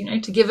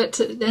 to give it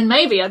to, then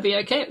maybe I'd be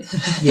okay.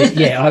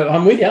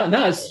 I'm with you.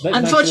 No,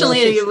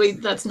 unfortunately,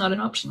 that's not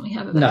an option we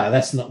have. No,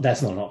 that's not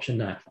an option.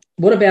 No.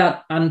 What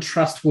about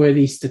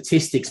untrustworthy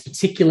statistics,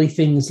 particularly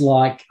things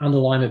like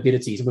underlying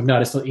morbidities? We've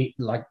noticed,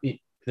 like at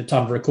the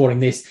time of recording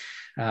this,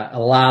 a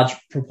large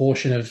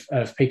proportion of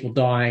people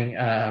dying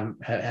are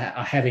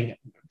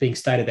being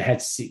stated they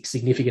had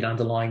significant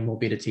underlying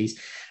morbidities.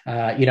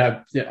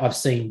 I've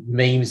seen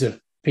memes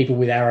of people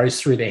with arrows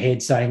through their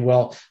head saying,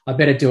 well, I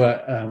better do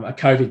a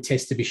COVID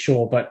test to be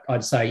sure, but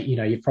I'd say,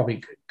 you've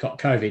probably got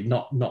COVID,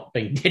 not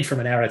being dead from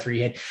an arrow through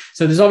your head.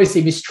 So there's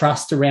obviously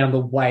mistrust around the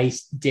way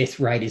death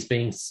rate is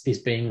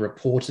being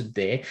reported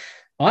there.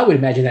 I would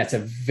imagine that's a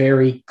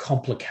very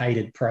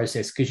complicated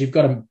process, because you've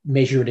got to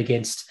measure it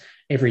against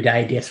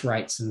everyday death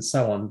rates and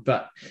so on.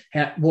 But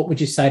what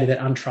would you say to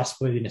that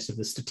untrustworthiness of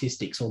the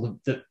statistics, or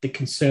the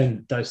concern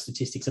that those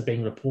statistics are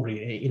being reported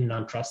in an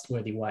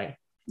untrustworthy way?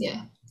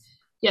 Yeah.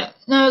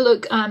 No,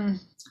 look,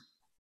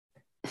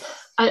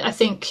 I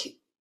think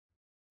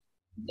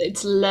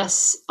it's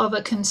less of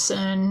a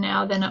concern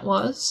now than it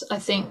was. I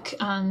think,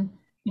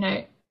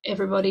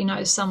 everybody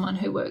knows someone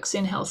who works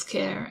in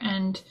healthcare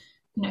and,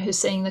 who's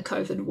seeing the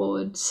COVID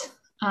wards.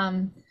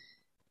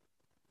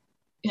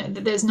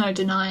 There's no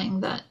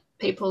denying that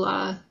people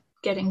are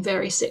getting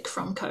very sick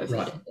from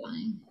COVID and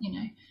dying.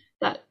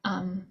 That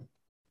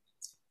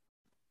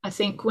I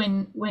think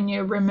when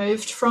you're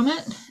removed from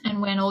it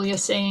and when all you're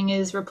seeing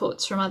is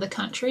reports from other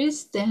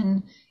countries,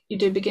 then you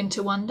do begin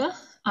to wonder.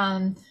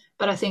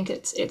 But I think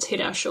it's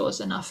hit our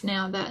shores enough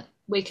now that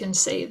we can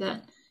see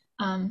that,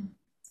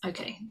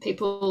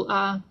 people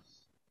are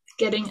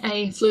getting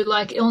a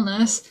flu-like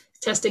illness,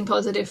 testing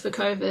positive for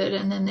COVID,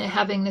 and then they're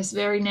having this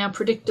very now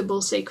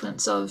predictable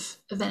sequence of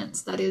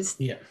events that is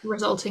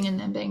resulting in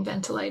them being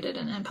ventilated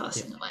and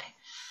passing away.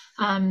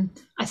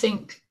 I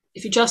think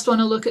if you just want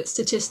to look at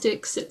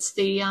statistics, it's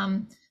the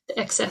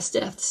excess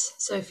deaths.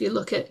 So if you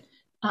look at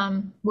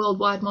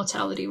worldwide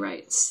mortality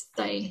rates,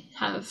 they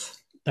have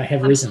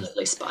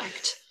absolutely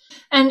spiked.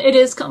 And it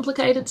is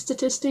complicated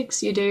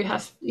statistics. You do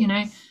have,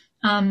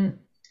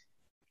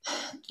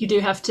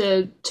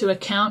 to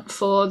account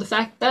for the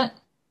fact that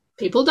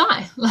people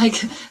die,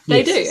 like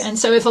they do. And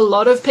so if a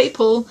lot of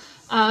people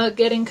are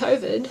getting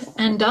COVID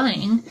and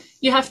dying,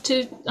 you have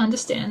to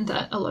understand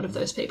that a lot of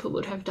those people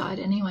would have died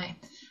anyway.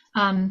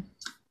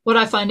 What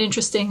I find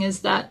interesting is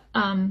that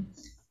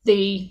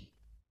the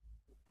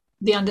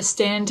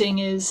understanding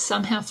is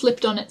somehow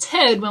flipped on its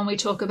head when we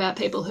talk about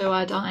people who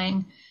are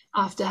dying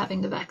after having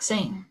the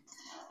vaccine.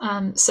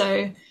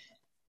 So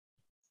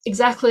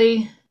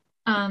exactly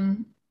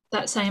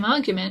that same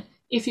argument.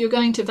 If you're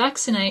going to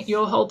vaccinate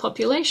your whole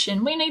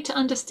population, we need to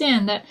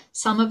understand that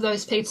some of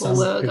those people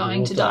were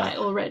going to die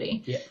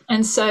already. Yeah.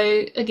 And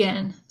so,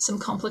 again, some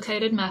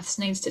complicated maths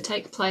needs to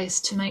take place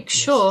to make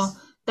sure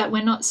that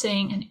we're not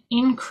seeing an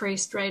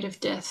increased rate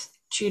of death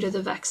due to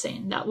the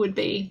vaccine. That would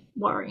be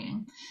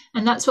worrying.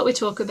 And that's what we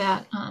talk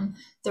about,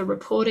 the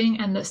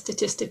reporting and the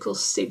statistical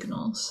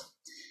signals.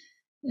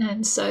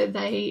 And so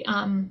they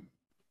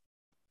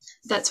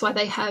that's why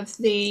they have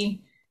the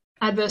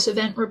adverse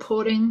event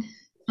reporting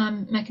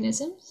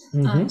mechanisms.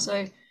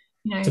 So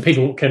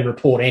people can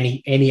report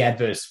any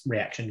adverse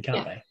reaction,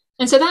 can't they?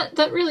 And so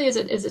that really is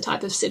a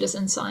type of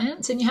citizen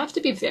science, and you have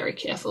to be very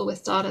careful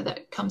with data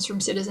that comes from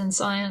citizen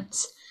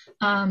science.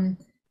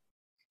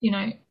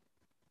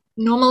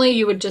 Normally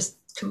you would just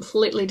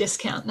completely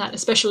discount that,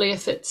 especially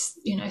if it's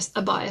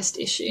a biased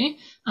issue.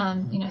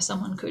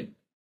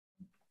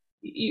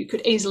 You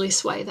could easily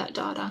sway that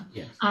data,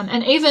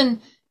 and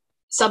even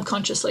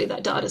subconsciously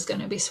that data is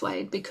going to be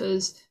swayed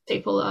because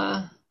people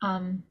are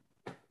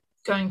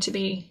going to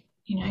be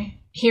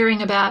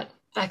hearing about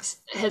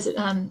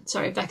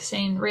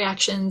vaccine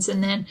reactions,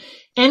 and then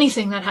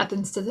anything that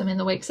happens to them in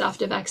the weeks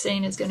after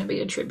vaccine is going to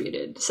be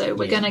attributed. So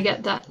we're going to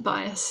get that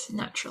bias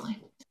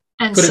naturally.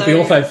 And could it be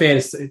also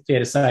fair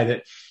to say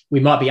that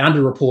we might be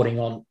underreporting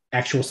on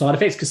actual side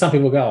effects? Because some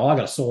people go, I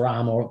got a sore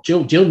arm, or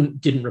Jill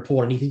didn't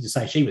report anything to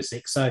say she was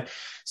sick. So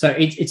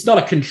it's not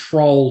a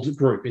controlled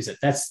group, is it?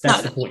 That's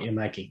the point you're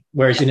making.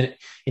 Whereas in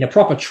a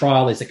proper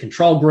trial, there's a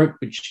control group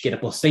which get a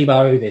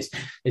placebo.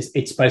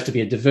 It's supposed to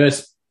be a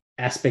diverse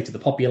aspect of the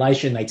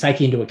population. They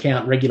take into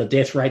account regular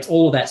death rates.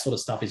 All of that sort of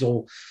stuff is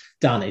all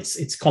done.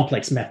 It's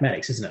complex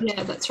mathematics, isn't it?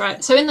 Yeah, that's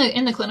right. So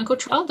in the clinical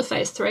trial, the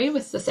phase 3,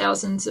 with the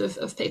thousands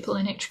of people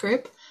in each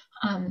group,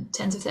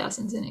 tens of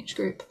thousands in each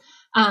group,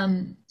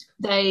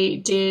 they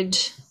did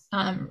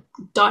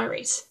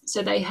diaries.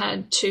 So they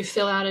had to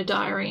fill out a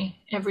diary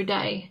every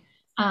day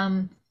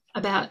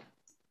about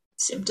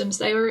symptoms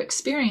they were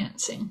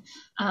experiencing.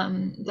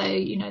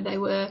 They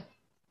were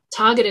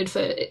targeted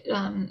for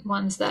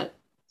ones that,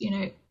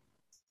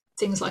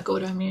 things like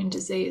autoimmune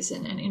disease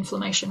and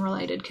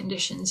inflammation-related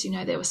conditions.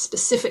 There were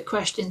specific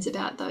questions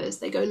about those.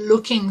 They go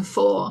looking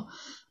for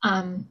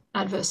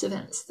adverse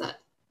events that,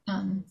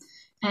 and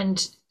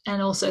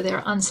also there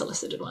are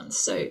unsolicited ones.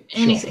 So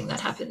anything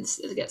that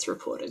happens gets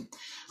reported.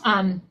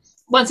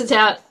 Once it's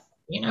out,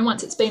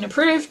 once it's been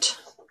approved,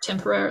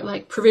 temporary,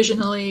 like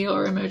provisionally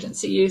or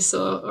emergency use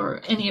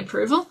or any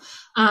approval,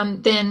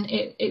 then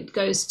it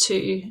goes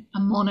to a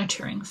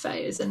monitoring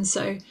phase. And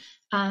so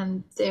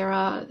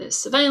there's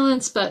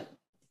surveillance, but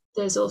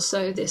there's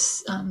also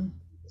this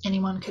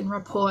anyone can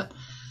report.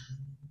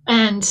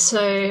 And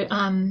so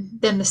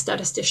then the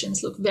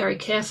statisticians look very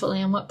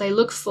carefully, and what they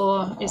look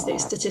for is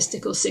these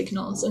statistical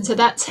signals. And so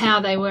that's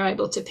how they were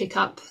able to pick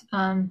up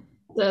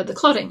the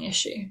clotting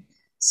issue.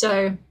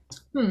 So,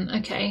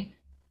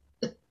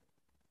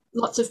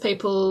 lots of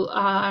people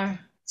are,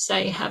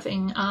 say,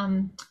 having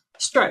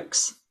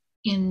strokes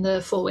in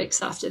the 4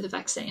 weeks after the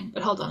vaccine.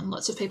 But hold on,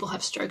 lots of people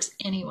have strokes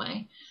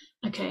anyway.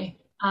 Okay,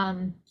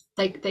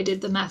 they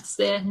did the maths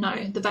there.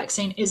 No, the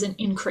vaccine isn't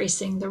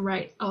increasing the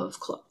rate of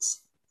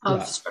clots,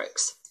 of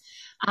strokes.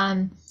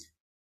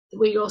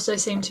 we also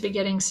seem to be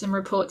getting some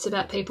reports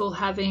about people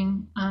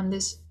having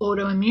this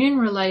autoimmune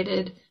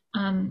related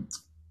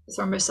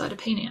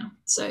thrombocytopenia.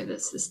 So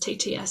this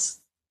TTS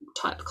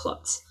type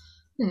clots.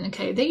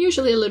 Okay, they're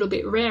usually a little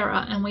bit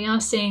rarer, and we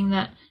are seeing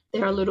that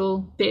they're a little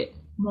bit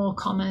more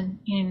common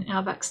in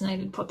our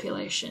vaccinated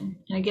population.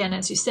 And again,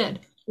 as you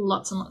said,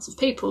 lots and lots of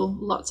people,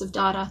 lots of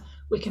data,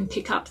 we can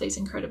pick up these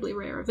incredibly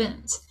rare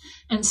events.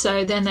 And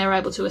so then they're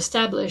able to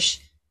establish,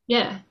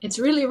 yeah, it's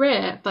really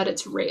rare, but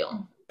it's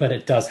real. But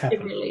it does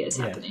happen. It really is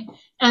happening.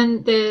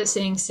 And they're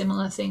seeing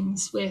similar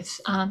things with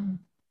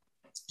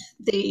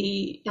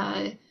the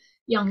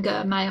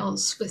younger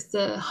males with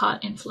the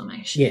heart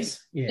inflammation.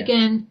 Yes. Yeah.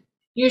 Again,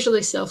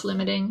 usually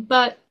self-limiting,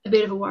 but a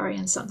bit of a worry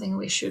and something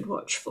we should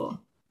watch for.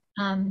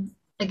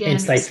 Again,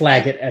 hence they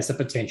flag it as a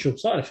potential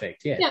side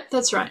effect. Yeah. Yeah,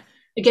 that's right.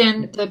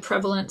 Again, the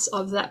prevalence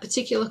of that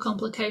particular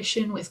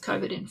complication with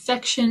COVID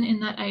infection in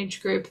that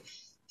age group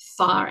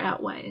far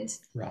outweighs.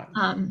 Right.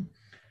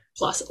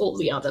 Plus all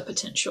the other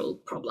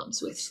potential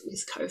problems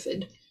with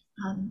COVID.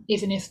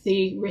 Even if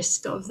the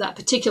risk of that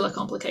particular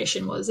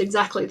complication was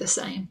exactly the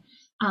same,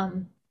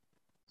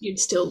 you'd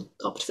still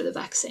opt for the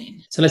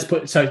vaccine. So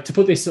to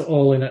put this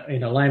all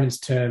in a layman's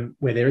term,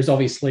 where there is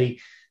obviously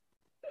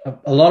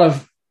a lot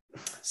of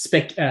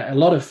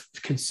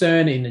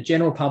concern in the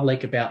general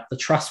public about the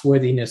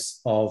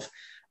trustworthiness of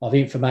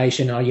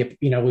information.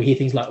 We hear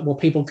things like, well,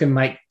 people can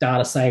make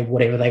data say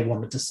whatever they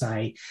wanted to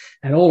say,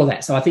 and all of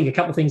that. So I think a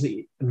couple of things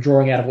that I'm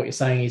drawing out of what you're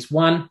saying is,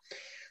 one,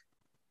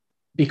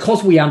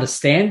 because we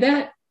understand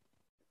that,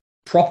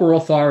 proper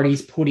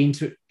authorities put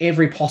into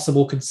every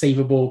possible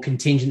conceivable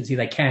contingency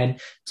they can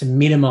to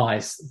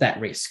minimize that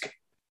risk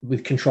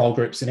with control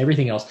groups and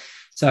everything else.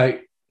 So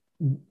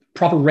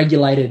proper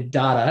regulated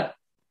data,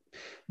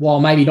 while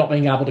maybe not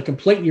being able to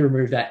completely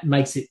remove that,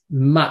 makes it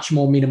much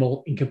more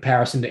minimal in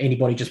comparison to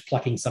anybody just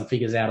plucking some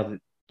figures out of it,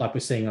 like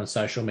we're seeing on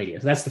social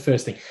media. So that's the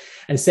first thing.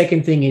 And the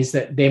second thing is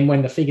that then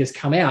when the figures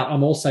come out,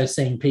 I'm also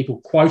seeing people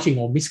quoting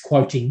or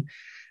misquoting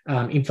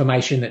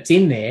information that's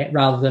in there,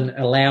 rather than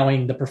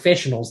allowing the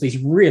professionals,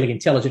 these really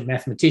intelligent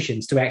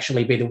mathematicians, to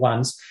actually be the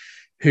ones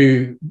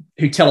who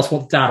tell us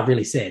what the data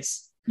really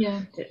says.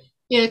 Yeah,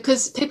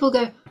 because people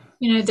go,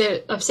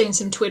 I've seen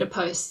some Twitter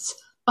posts,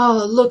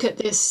 oh, look at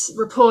this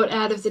report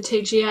out of the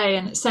TGA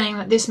and it's saying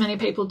that this many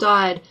people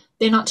died.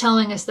 They're not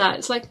telling us that.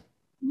 It's like,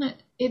 no,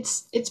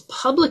 it's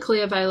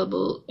publicly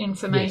available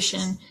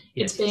information.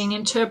 Yes. It's being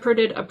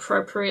interpreted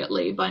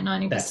appropriately by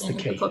 90%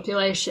 of the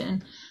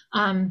population.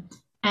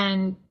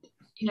 And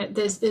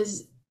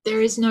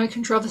there is no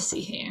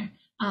controversy here,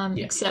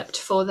 except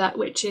for that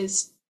which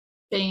is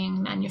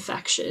being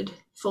manufactured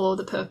for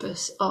the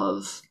purpose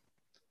of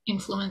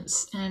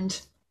influence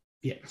and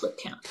flip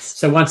counts.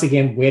 So once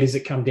again, where does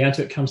it come down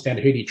to? It comes down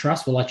to, who do you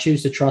trust? Well, I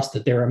choose to trust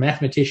that there are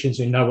mathematicians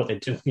who know what they're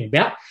talking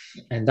about,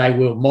 and they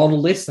will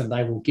model this and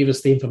they will give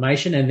us the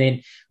information. And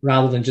then,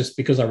 rather than just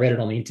because I read it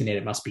on the internet,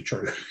 it must be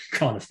true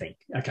kind of thing.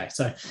 Okay,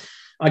 so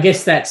I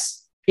guess that's,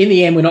 in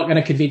the end, we're not going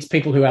to convince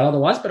people who are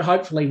otherwise, but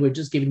hopefully we're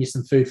just giving you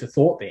some food for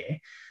thought there,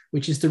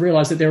 which is to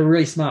realise that there are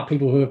really smart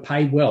people who are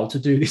paid well to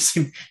do this,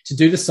 to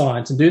do the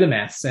science and do the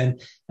maths. And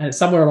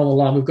somewhere along the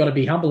line, we've got to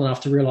be humble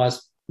enough to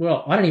realise,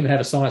 well, I don't even have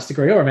a science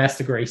degree or a maths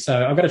degree,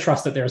 so I've got to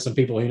trust that there are some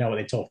people who know what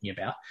they're talking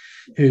about,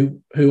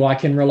 who I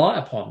can rely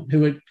upon,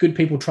 who are good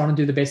people trying to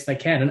do the best they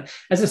can. And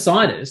as a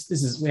scientist,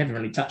 we haven't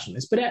really touched on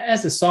this, but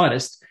as a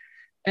scientist,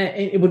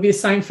 it would be the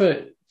same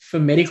for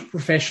medical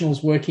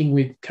professionals working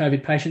with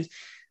COVID patients.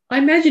 I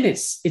imagine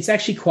it's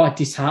actually quite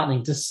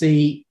disheartening to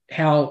see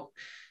how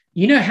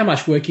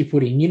much work you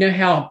put in,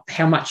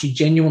 how much you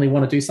genuinely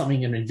want to do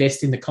something and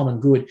invest in the common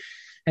good,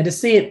 and to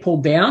see it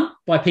pulled down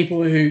by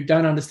people who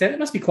don't understand it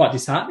must be quite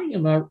disheartening.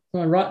 Am I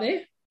right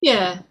there?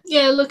 Yeah.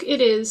 Look,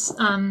 it is.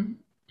 And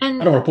I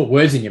don't want to put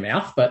words in your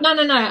mouth, but no.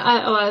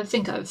 I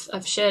think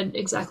I've shared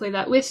exactly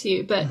that with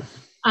you, but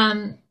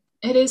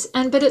it is,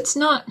 but it's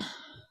not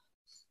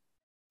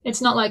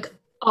like,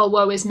 oh,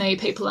 woe is me,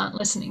 people aren't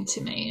listening to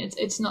me.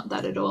 It's not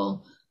that at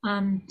all.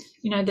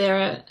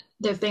 There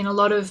have been a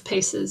lot of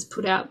pieces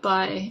put out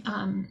by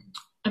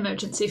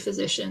emergency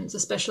physicians,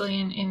 especially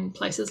in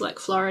places like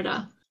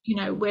Florida,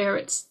 where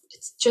it's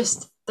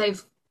just,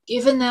 they've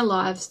given their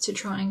lives to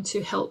trying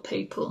to help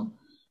people.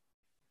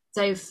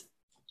 They've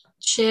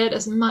shared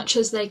as much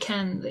as they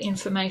can the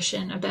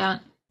information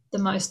about the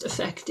most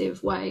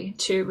effective way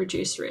to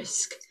reduce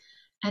risk.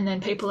 And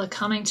then people are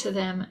coming to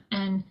them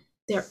and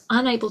they're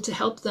unable to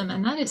help them,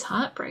 and that is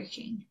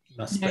heartbreaking.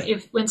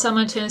 When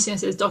someone turns to you and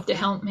says, "Doctor,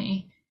 help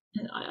me,"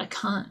 and I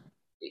can't.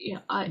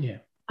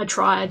 I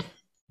tried.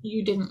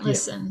 You didn't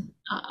listen.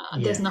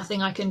 There's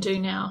nothing I can do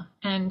now,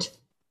 and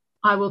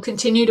I will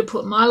continue to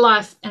put my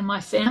life and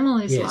my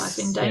family's life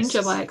in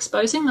danger by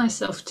exposing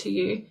myself to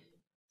you.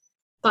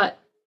 But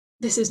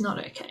this is not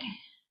okay.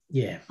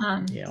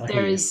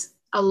 There is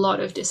a lot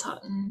of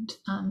disheartened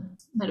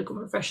medical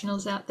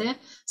professionals out there.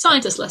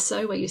 Scientists less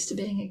so. We're used to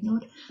being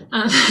ignored.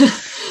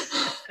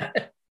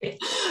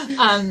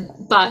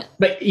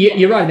 But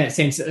you're right in that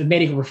sense.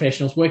 Medical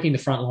professionals working the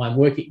front line,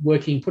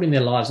 working, putting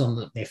their lives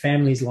their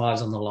families'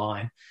 lives on the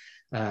line,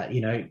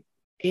 You know,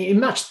 in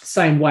much the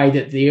same way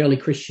that the early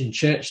Christian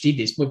church did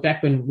this.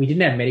 Back when we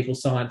didn't have medical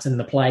science and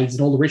the plagues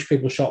and all the rich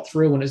people shot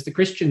through, and it's the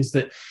Christians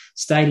that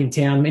stayed in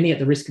town, many at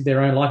the risk of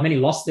their own life, many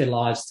lost their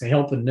lives to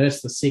help and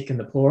nurse the sick and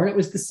the poor. And it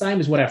was the same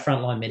as what our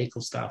frontline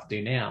medical staff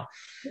do now.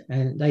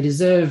 And they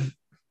deserve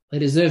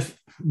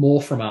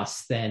more from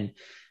us than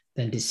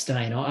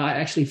disdain. I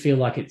actually feel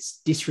like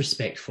it's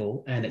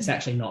disrespectful and it's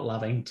actually not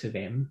loving to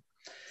them,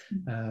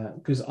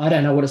 because I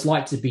don't know what it's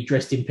like to be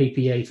dressed in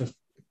PPE for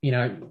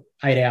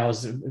 8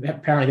 hours.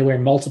 Apparently they're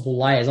wearing multiple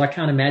layers. I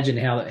can't imagine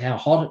how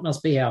hot it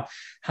must be, how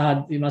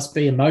hard it must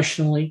be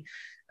emotionally,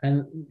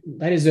 and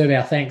they deserve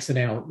our thanks and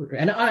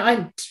I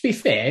to be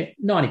fair,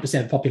 90%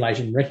 of the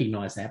population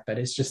recognise that, but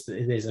it's just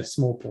that there's a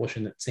small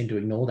portion that seem to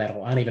ignore that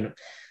or aren't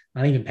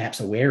even perhaps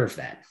aware of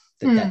that.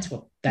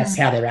 That's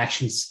how their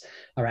actions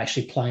are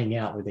actually playing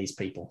out with these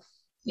people.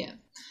 Yeah.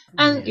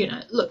 And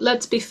look,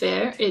 let's be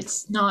fair,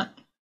 it's not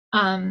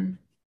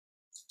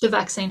the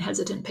vaccine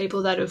hesitant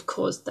people that have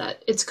caused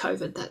that. It's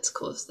COVID that's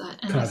caused that.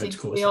 And I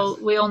think we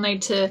all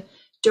need to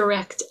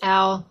direct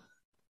our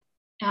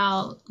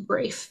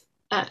grief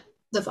at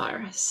the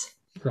virus.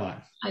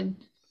 Right.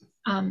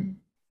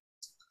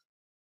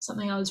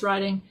 Something I was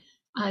writing,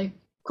 I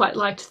quite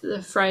liked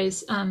the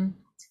phrase,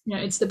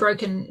 it's the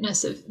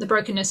brokenness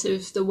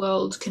of the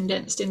world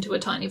condensed into a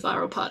tiny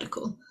viral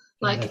particle.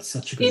 Like, that's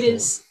such a good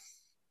thought.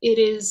 It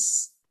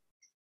is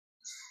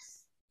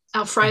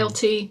our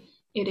frailty.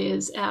 It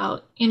is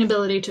our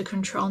inability to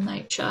control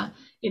nature.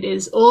 It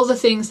is all the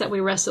things that we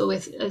wrestle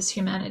with as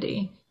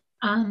humanity.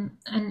 And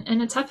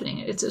it's happening.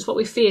 It's what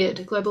we feared,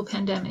 a global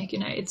pandemic.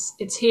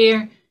 It's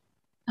here.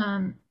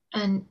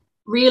 And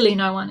really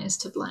no one is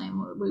to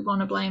blame. We want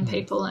to blame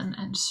people,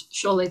 and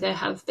surely there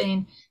have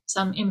been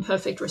some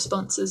imperfect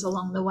responses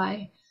along the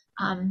way.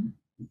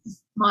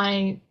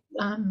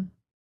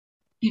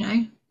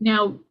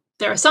 Now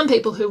there are some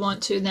people who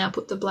want to now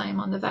put the blame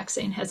on the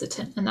vaccine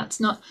hesitant, and that's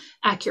not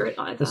accurate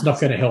either. That's not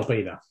going to help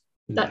either.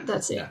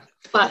 That's it.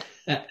 But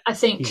I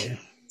think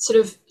sort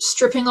of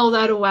stripping all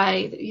that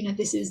away,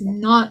 this is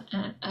not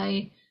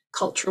a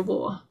culture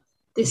war.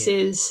 This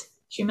is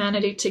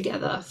humanity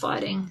together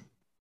fighting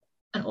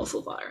an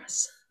awful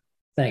virus.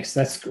 Thanks.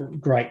 That's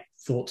great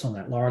thoughts on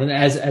that, Lauren. And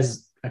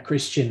as a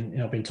Christian,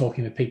 I've been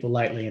talking with people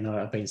lately, and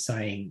I've been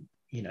saying,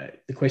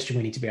 the question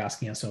we need to be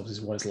asking ourselves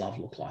is, what does love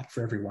look like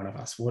for every one of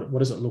us? What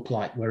does it look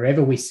like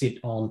wherever we sit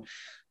on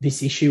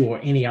this issue or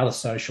any other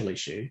social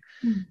issue?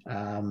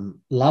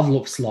 Love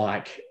looks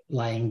like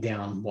laying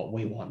down what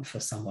we want for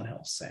someone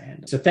else.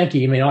 And so thank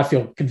you. I mean, I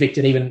feel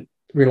convicted even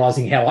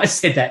realizing how I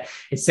said that.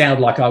 It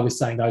sounded like I was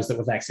saying those that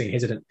were vaccine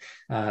hesitant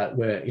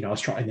were, I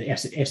was trying, in the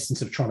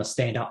essence of trying to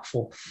stand up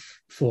for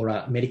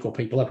medical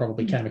people. I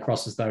probably came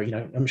across as though,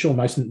 I'm sure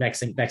most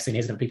vaccine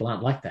hesitant people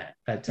aren't like that.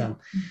 But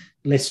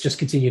let's just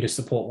continue to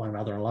support one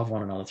another and love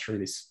one another through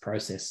this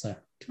process. So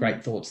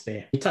great thoughts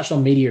there. You touched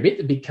on media a bit,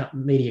 the big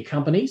media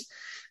companies.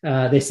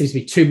 There seems to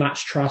be too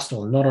much trust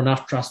or not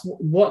enough trust.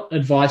 What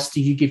advice do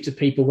you give to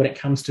people when it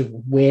comes to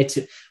where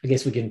do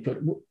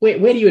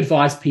you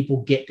advise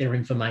people get their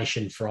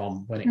information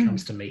from when it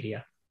comes to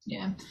media?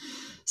 Yeah.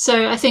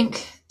 So I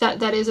think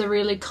that is a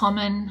really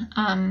common,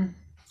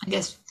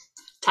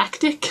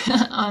 tactic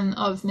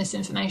of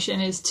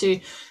misinformation, is to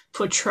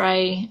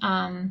portray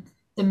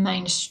the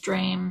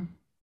mainstream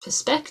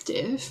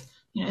perspective,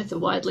 the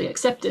widely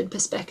accepted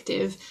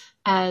perspective,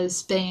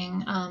 as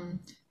being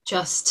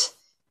just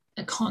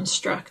a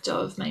construct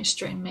of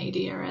mainstream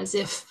media, as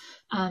if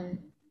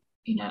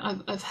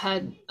I've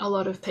had a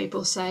lot of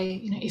people say,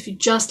 if you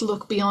just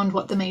look beyond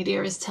what the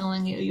media is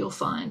telling you, you'll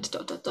find ...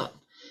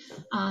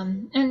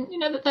 and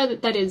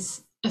that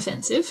is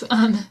offensive.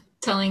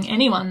 Telling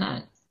anyone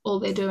that all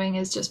they're doing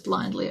is just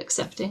blindly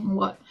accepting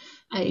what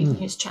a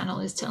news channel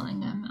is telling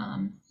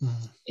them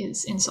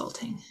is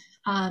insulting.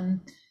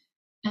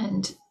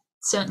 And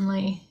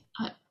certainly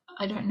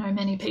I don't know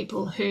many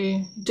people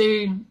who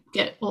do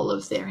get all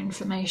of their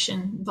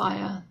information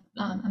via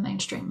a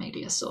mainstream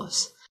media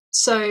source.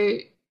 So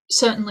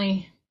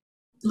certainly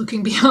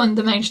looking beyond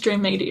the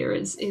mainstream media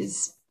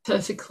is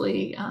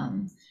perfectly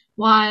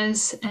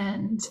wise,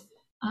 and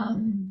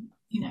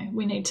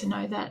we need to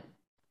know that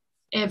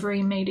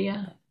every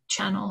media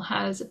channel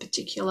has a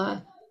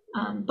particular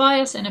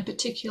bias and a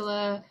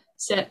particular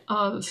set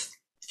of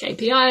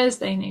KPIs.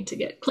 They need to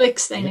get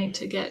clicks, they need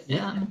to get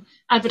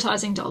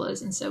advertising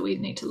dollars, and so we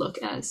need to look,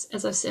 as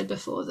I've said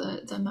before,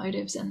 the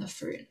motives and the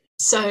fruit.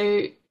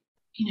 So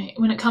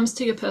when it comes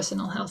to your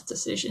personal health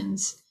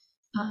decisions,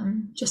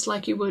 just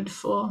like you would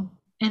for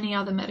any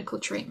other medical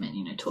treatment,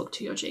 talk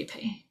to your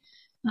GP.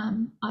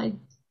 I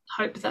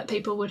hope that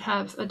people would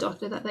have a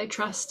doctor that they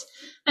trust.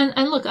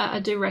 And look, I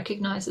do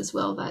recognise as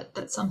well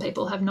that some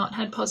people have not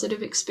had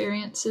positive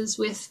experiences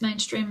with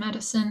mainstream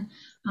medicine.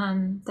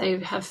 They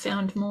have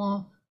found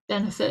more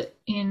benefit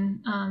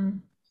in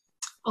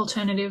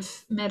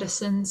alternative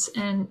medicines,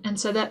 and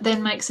so that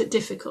then makes it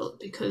difficult,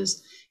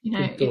 because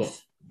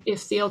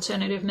if the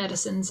alternative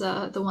medicines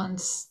are the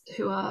ones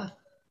who are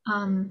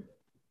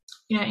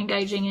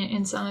engaging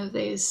in some of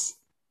these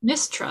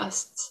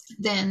mistrusts,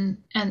 then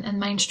and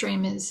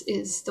mainstream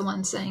is the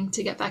one saying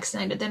to get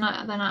vaccinated, then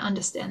I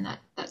understand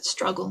that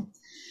struggle.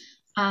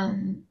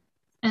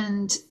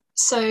 And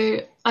so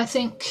I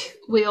think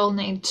we all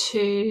need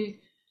to,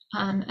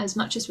 as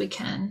much as we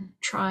can,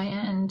 try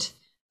and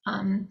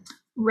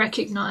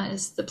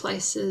recognize the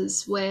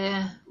places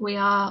where we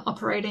are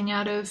operating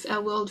out of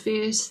our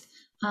worldviews,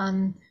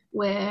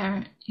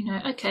 where,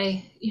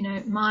 okay,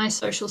 my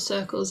social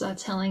circles are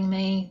telling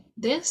me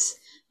this.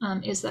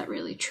 Is that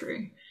really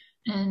true?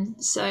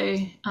 And so,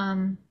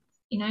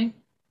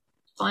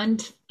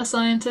 find a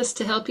scientist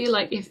to help you.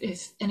 Like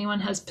if anyone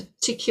has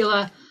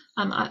particular,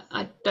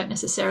 I don't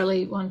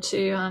necessarily want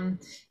to,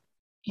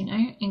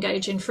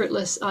 engage in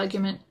fruitless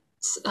arguments.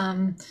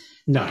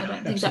 No, I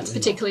don't think that's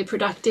particularly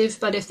productive.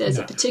 But if there's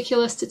a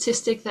particular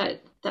statistic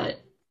that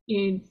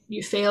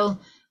you feel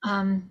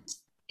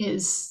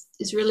is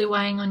really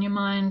weighing on your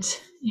mind,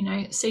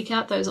 seek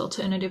out those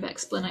alternative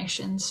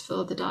explanations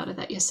for the data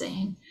that you're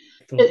seeing.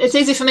 It's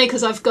easy for me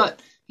because I've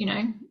got,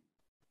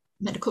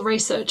 medical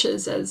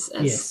researchers as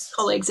yes.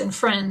 colleagues and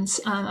friends.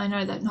 I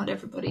know that not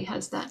everybody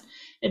has that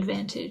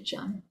advantage.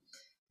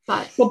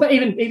 But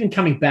even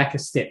coming back a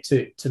step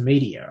to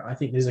media, I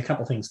think there's a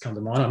couple of things come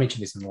to mind. I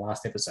mentioned this in the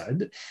last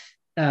episode.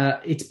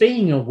 It's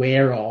being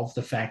aware of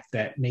the fact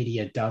that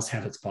media does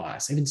have its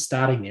bias, even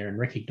starting there and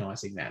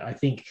recognizing that. I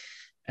think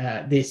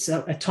there's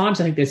at times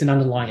I think there's an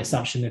underlying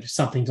assumption that if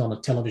something's on a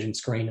television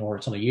screen or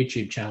it's on a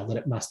YouTube channel that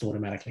it must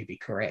automatically be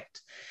correct.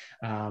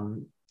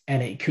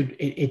 And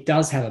it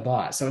does have a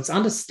bias. So it's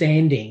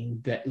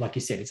understanding that, like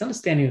you said, it's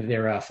understanding that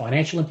there are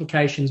financial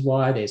implications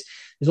why there's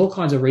all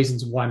kinds of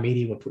reasons why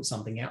media would put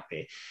something out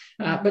there.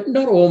 But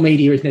not all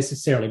media is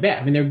necessarily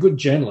bad. I mean, there are good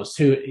journalists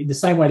who, in the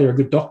same way there are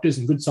good doctors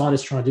and good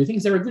scientists trying to do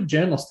things, there are good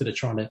journalists that are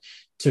trying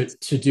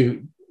to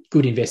do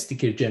good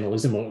investigative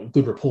journalism or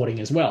good reporting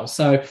as well.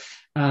 So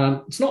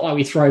it's not like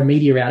we throw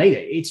media out either.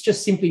 It's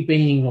just simply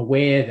being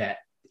aware that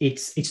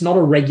it's not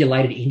a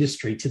regulated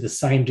industry to the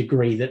same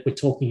degree that we're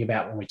talking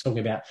about when we're talking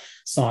about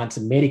science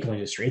and medical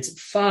industry.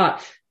 It's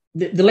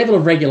the level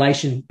of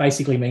regulation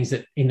basically means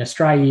that in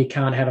Australia you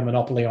can't have a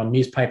monopoly on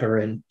newspaper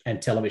and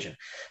television.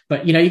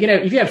 But you can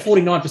have, if you have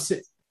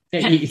 49%,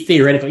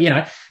 theoretically,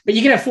 but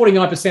you can have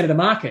 49% of the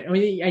market. I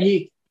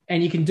mean,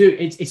 and you can do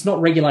it's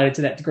not regulated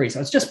to that degree. So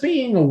it's just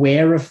being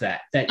aware of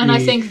that.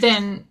 I think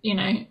then,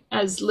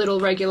 as little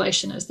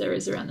regulation as there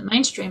is around the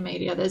mainstream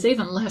media, there's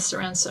even less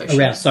around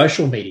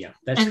social media.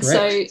 That's correct.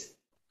 And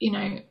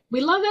so,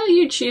 we love our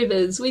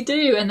YouTubers. We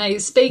do. And they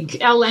speak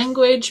our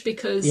language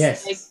because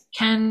yes. they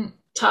can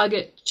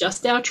target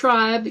just our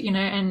tribe,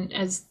 and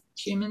as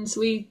humans,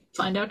 we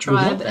find our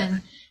tribe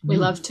and we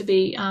love to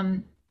be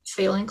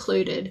feel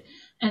included.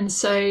 And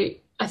so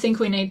I think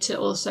we need to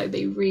also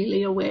be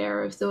really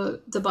aware of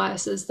the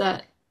biases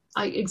that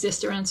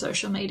exist around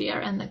social media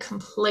and the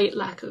complete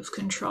lack of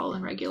control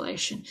and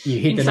regulation.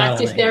 In fact,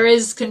 if there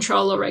is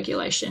control or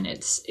regulation,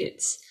 it's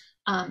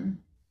in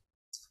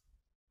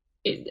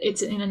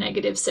a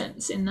negative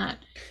sense in that,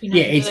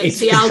 it's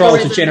control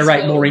to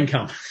generate more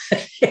income.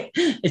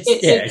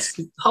 it's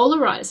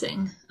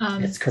polarizing.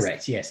 That's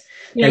correct, yes.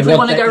 If we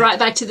want to go right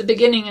back to the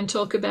beginning and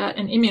talk about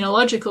an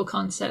immunological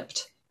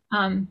concept,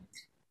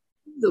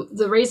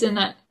 the reason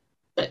that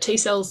T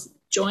cells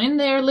join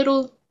their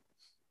little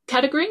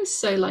categories,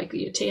 so like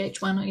your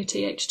Th1 or your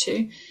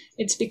Th2,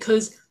 it's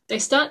because they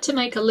start to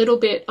make a little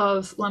bit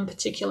of one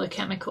particular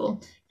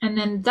chemical, and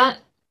then that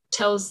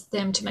tells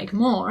them to make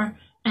more.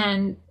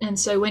 And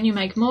so when you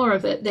make more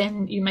of it,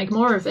 then you make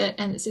more of it,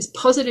 and it's this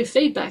positive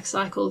feedback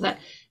cycle that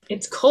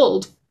it's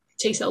called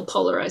T cell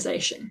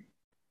polarization.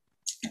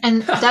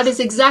 And that is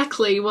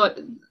exactly what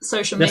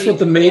social media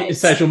That's what the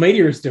social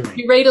media is doing.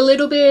 You read a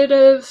little bit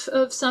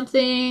of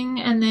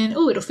something and then,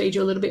 it'll feed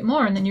you a little bit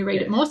more. And then you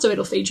read it more, so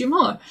it'll feed you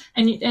more.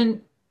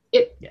 And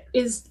it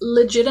is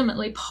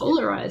legitimately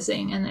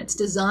polarizing, and it's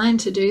designed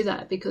to do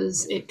that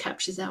because it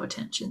captures our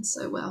attention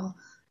so well.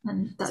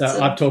 And that's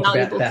so I've talked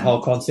about that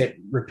whole concept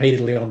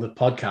repeatedly on the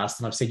podcast,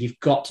 and I've said you've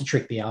got to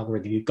trick the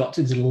algorithm. You've got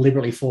to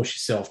deliberately force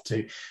yourself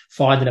to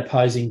find an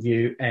opposing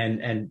view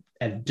and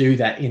do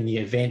that in the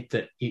event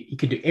that you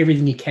can do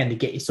everything you can to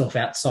get yourself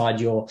outside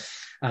your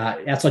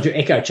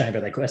echo chamber.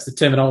 That's the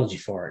terminology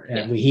for it.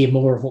 And we hear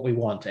more of what we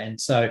want.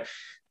 And so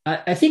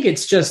I think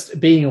it's just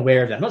being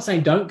aware of that. I'm not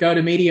saying don't go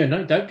to media,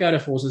 don't go to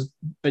forces,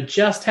 but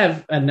just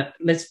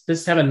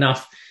let's have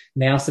enough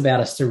nous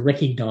about us to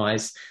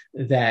recognize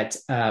that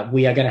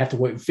we are going to have to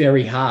work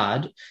very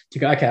hard to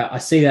go, okay, I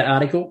see that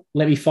article.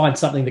 Let me find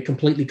something that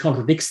completely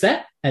contradicts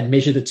that and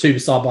measure the two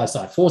side by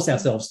side, force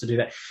ourselves to do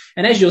that.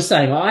 And as you're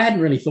saying, I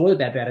hadn't really thought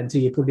about that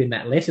until you put it in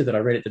that letter that I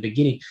read at the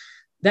beginning.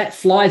 That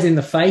flies in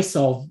the face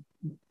of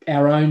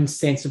our own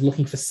sense of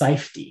looking for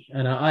safety.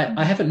 And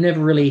I haven't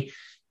never really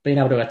been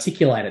able to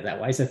articulate it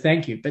that way. So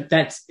thank you. But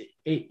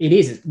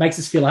it makes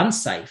us feel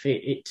unsafe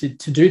to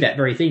do that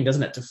very thing,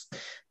 doesn't it?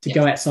 To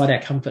go outside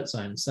our comfort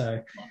zone. So,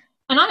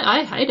 and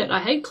I hate it. I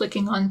hate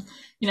clicking on,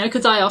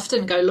 because I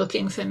often go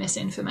looking for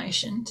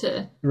misinformation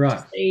to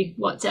see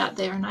what's out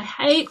there, and I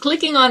hate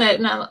clicking on it,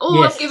 and I'm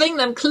I'm giving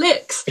them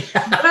clicks.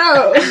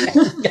 No.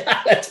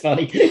 That's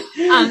funny.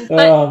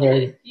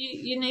 But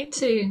you need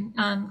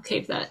to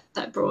keep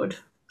that broad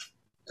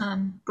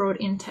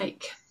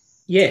intake.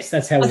 Yes,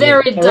 that's how a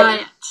varied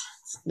diet.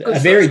 A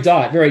varied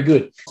diet, very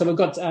good. So we've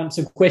got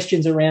some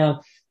questions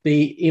around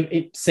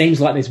it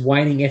seems like there's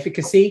waning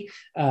efficacy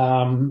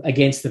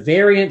against the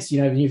variants.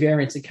 The new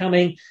variants are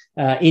coming.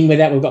 In with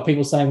that, we've got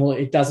people saying, well,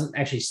 it doesn't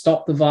actually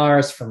stop the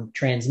virus from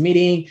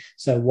transmitting,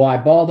 so why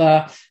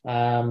bother?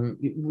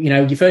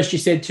 You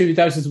said 2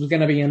 doses was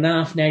going to be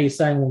enough. Now you're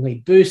saying we'll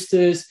need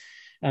boosters,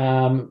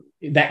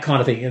 that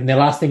kind of thing. And the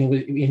last thing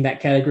in that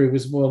category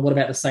was, well, what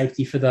about the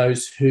safety for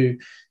those who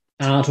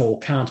aren't or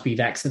can't be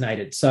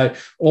vaccinated? So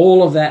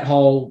all of that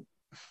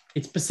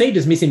it's perceived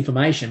as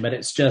misinformation, but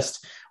I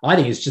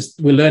think it's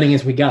just we're learning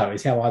as we go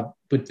is how I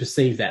would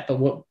perceive that. But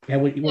what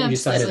would you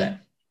say to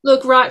that?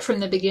 Look, right from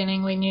the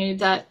beginning, we knew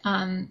that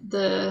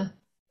the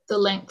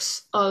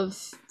lengths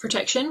of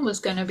protection was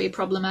going to be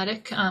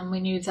problematic. We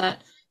knew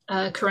that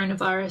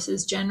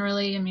coronaviruses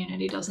generally,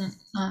 immunity doesn't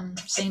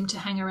seem to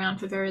hang around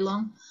for very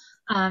long.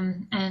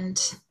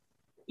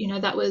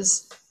 That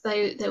was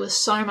there was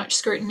so much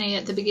scrutiny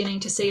at the beginning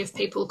to see if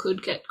people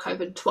could get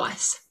COVID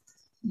twice.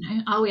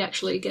 Are we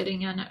actually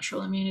getting our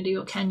natural immunity,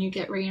 or can you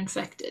get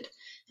reinfected?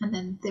 And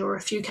then there were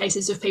a few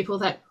cases of people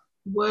that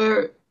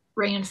were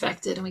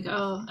reinfected, and we go,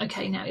 oh,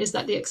 okay, now is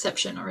that the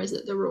exception or is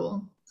it the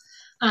rule?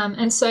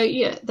 And so,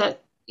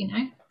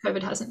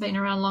 COVID hasn't been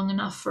around long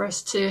enough for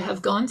us to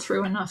have gone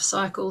through enough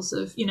cycles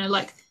of,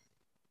 like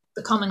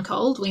the common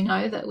cold. We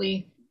know that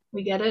we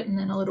get it, and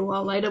then a little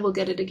while later we'll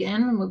get it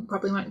again, and we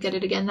probably won't get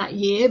it again that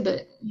year,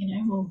 but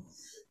we'll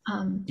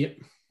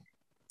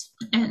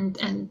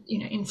and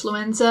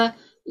influenza,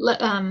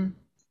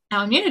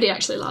 our immunity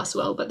actually lasts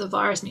well, but the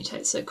virus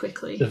mutates so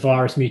quickly. The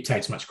virus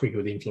mutates much quicker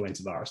with the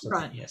influenza virus,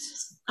 doesn't it?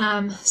 Yes.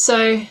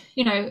 So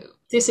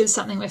this is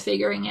something we're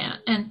figuring out,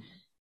 and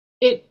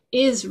it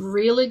is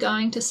really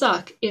going to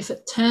suck if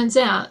it turns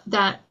out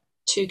that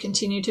to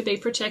continue to be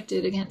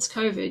protected against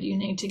COVID, you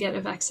need to get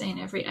a vaccine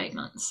every 8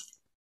 months.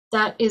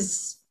 That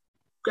is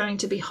going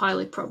to be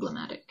highly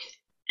problematic,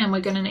 and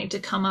we're going to need to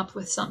come up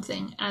with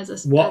something as a...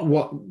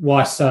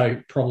 Why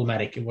so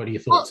problematic, and what are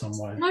your thoughts on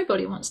why?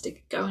 Nobody wants to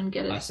go and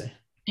get an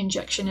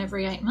injection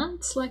every 8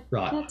 months.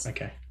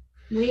 Okay.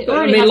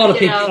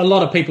 A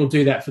lot of people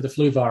do that for the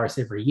flu virus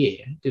every year,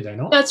 do they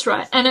not? That's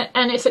right.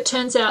 And if it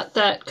turns out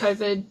that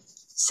COVID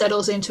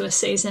settles into a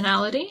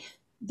seasonality,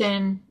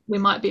 then we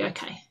might be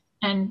okay.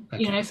 And,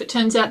 if it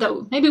turns out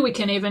that maybe we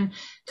can even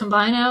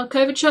combine our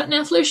COVID shot and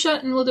our flu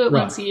shot, and we'll do it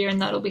once a year,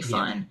 and that'll be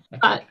fine. Okay.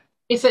 But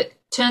if it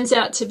turns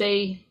out to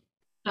be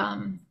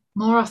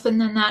more often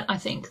than that, I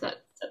think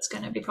that's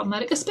going to be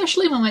problematic,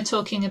 especially when we're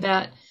talking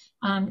about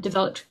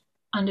underdeveloped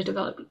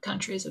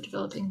countries or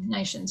developing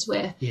nations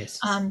where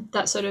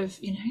that sort of,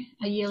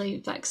 a yearly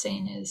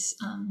vaccine is,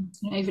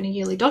 even a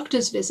yearly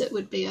doctor's visit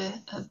would be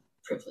a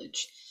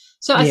privilege.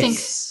 So I think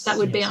that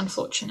would be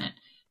unfortunate.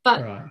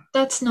 But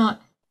that's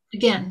not,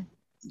 again,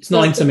 it's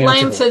not insurmountable.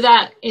 The blame for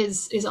that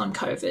is on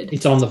COVID.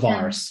 It's on the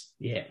virus,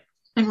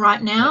 And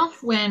right now,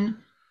 when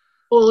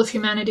all of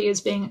humanity is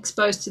being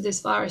exposed to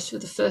this virus for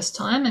the first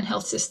time and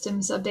health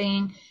systems are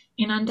being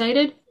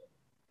inundated,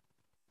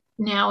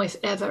 now, if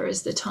ever,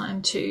 is the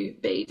time to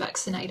be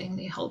vaccinating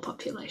the whole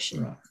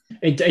population.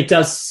 Right. It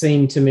does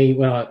seem to me,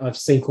 well, I've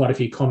seen quite a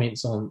few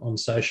comments on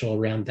social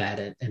around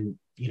that, and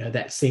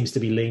that seems to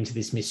be leading to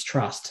this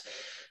mistrust.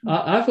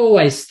 I've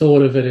always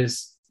thought of it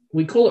as,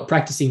 we call it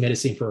practicing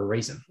medicine for a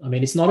reason. I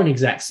mean, it's not an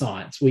exact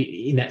science.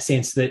 In that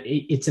sense that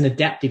it's an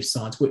adaptive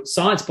science.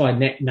 Science by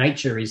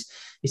nature is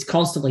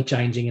constantly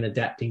changing and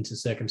adapting to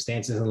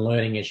circumstances and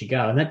learning as you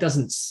go. And that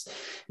doesn't,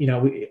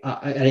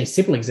 a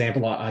simple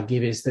example I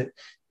give is that,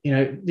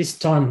 this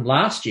time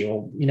last year,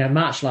 or,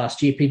 March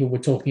last year, people were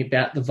talking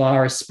about the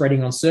virus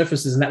spreading on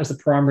surfaces, and that was the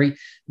primary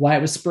way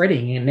it was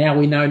spreading. And now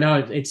we know, no,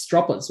 it's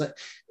droplets. But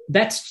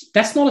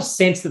that's not a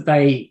sense that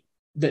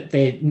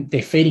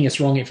they're feeding us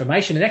wrong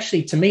information. And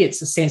actually, to me,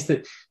 it's a sense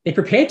that they're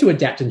prepared to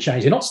adapt and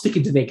change. They're not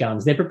sticking to their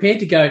guns. They're prepared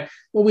to go,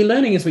 well, we're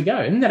learning as we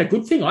go. Isn't that a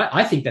good thing?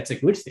 I think that's a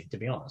good thing, to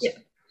be honest.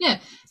 Yeah.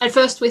 At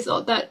first, we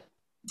thought that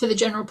for the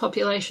general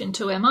population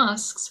to wear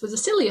masks was a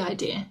silly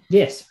idea.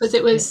 Yes. Because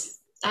it was...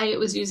 it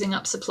was using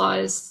up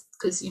supplies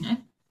because,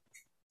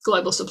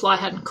 global supply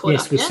hadn't caught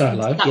up yet. So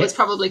low. That was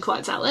probably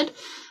quite valid.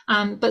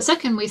 But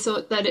second, we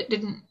thought that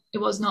it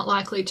was not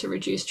likely to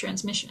reduce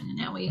transmission. And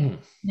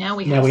now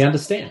we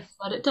understand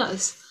what it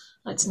does.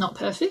 It's not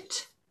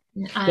perfect.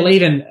 Well,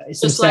 even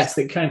some stats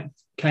that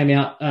came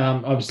out,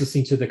 I was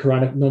listening to the the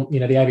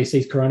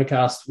ABC's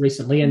Coronacast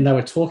recently, and they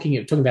were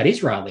talking about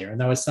Israel there, and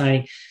they were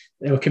saying,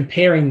 they were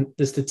comparing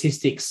the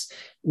statistics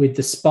with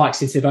the spike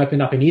since they've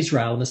opened up in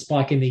Israel and the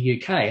spike in the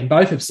UK, and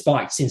both have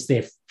spiked since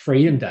their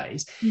freedom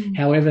days.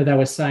 However, they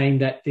were saying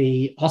that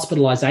the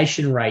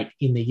hospitalisation rate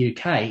in the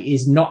UK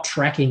is not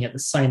tracking at the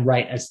same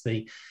rate as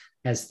the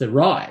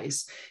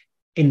rise.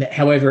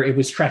 however, it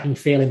was tracking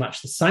fairly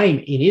much the same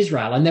in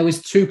Israel. And there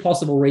was two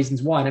possible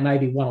reasons why, and it may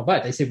be one or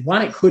both. They said,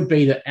 one, it could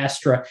be that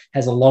Astra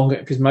has a longer,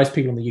 because most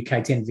people in the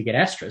UK tend to get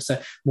Astra,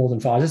 so more than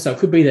Pfizer. So it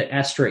could be that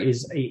Astra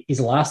is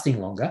lasting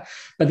longer.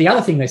 But the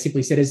other thing they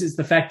simply said is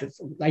the fact that,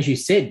 as you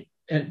said,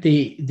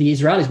 the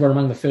Israelis were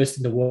among the first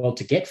in the world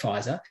to get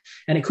Pfizer,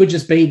 and it could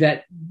just be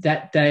that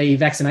the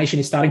vaccination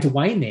is starting to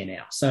wane there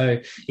now. So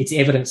it's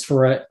evidence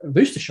for a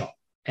booster shot.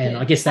 And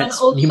I guess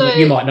that's also,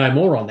 you might know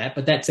more on that,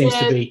 but that seems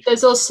to be.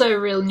 There's also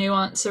real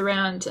nuance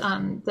around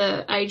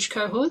the age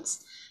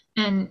cohorts,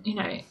 and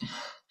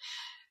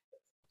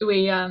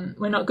we're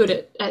not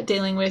good at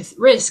dealing with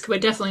risk. We're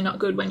definitely not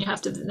good when you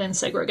have to then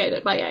segregate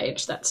it by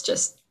age. That's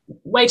just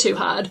way too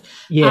hard.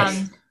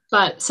 Yes.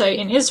 But so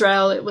in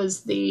Israel, it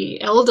was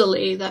the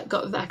elderly that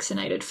got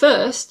vaccinated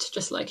first,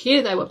 just like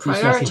here, they were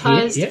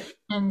prioritized. Yep.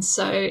 And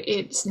so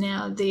it's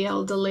now the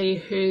elderly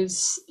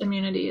whose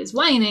immunity is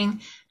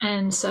waning.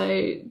 And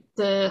so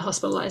the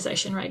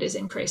hospitalization rate is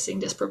increasing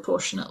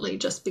disproportionately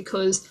just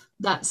because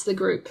that's the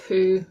group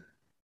who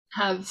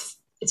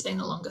it's been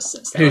the longest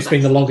since. Who's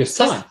been the longest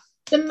time.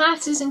 The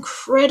maths is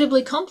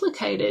incredibly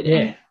complicated. Yeah.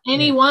 And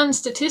any one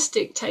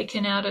statistic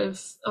taken out of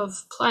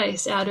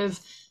place, out of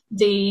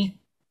the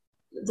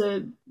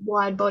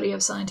wide body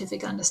of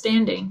scientific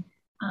understanding,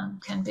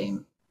 can be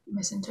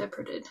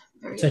misinterpreted.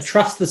 So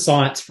trust the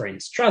science,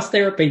 friends. Trust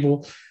there are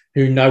people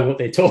who know what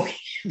they're talking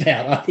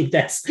about. I think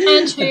that's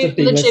and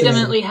who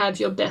legitimately have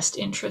your best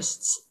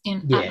interests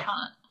at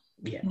heart.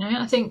 Yeah.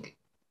 I think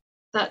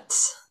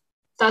that's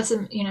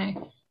a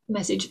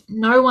message.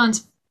 No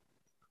one's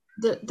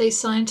these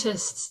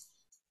scientists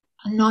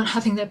are not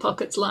having their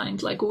pockets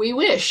lined. Like, we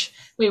wish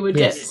we would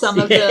get some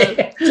of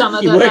the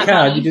you work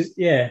hard. You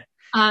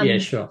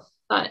just sure.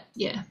 But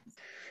yeah.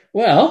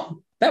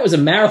 Well, that was a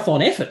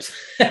marathon effort.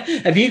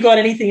 Have you got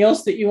anything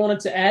else that you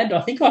wanted to add?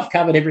 I think I've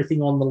covered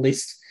everything on the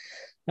list.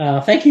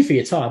 Thank you for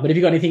your time. But have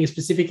you got anything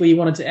specifically you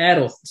wanted to add,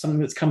 or something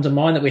that's come to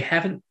mind that we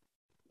haven't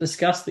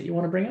discussed that you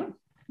want to bring up?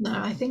 No,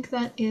 I think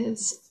that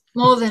is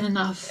more than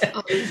enough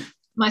of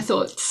my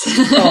thoughts.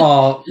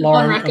 Oh,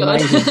 Lauren, on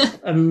record.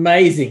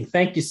 Amazing.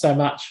 Thank you so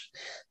much.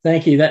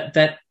 Thank you.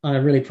 That I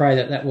really pray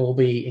that will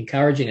be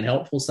encouraging and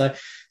helpful. So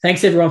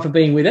thanks everyone for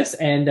being with us,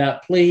 and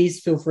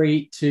please feel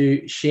free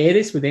to share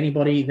this with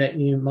anybody that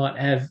you might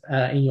have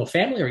in your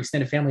family or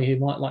extended family who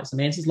might like some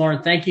answers.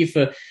 Lauren, thank you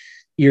for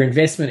your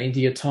investment into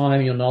your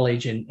time, your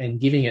knowledge, and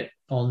giving it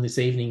on this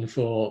evening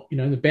for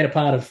the better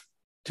part of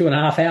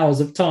 2.5 hours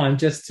of time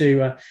just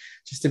to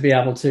be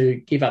able to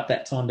give up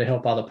that time to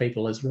help other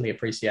people is really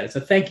appreciated.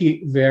 So thank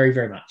you very,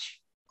 very much.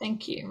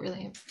 Thank you.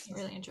 Really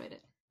enjoyed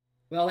it.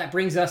 Well, that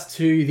brings us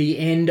to the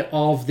end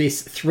of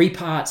this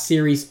 3-part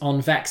series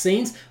on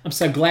vaccines. I'm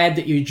so glad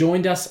that you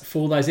joined us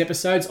for those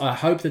episodes. I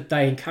hope that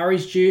they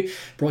encouraged you,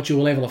 brought you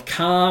a level of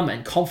calm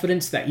and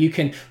confidence that you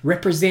can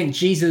represent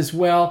Jesus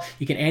well,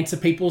 you can answer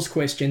people's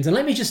questions. And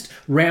let me just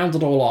round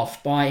it all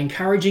off by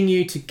encouraging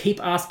you to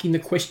keep asking the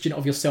question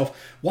of yourself,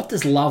 what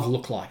does love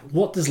look like?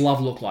 What does love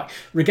look like?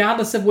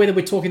 Regardless of whether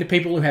we're talking to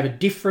people who have a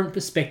different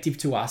perspective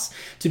to us,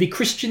 to be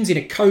Christians in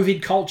a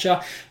COVID culture,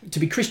 to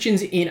be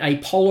Christians in a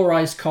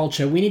polarized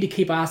culture, we need to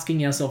keep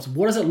asking ourselves,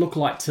 what does it look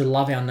like to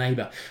love our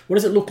neighbor? What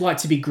does it look like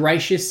to be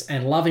gracious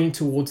and loving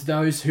towards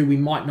those who we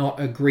might not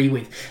agree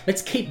with?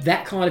 Let's keep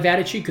that kind of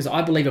attitude, because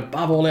I believe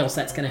above all else,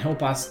 that's going to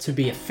help us to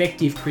be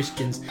effective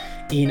Christians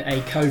in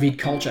a COVID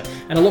culture.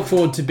 And I look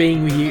forward to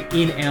being with you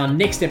in our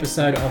next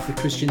episode of the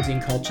Christians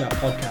in Culture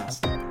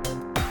podcast.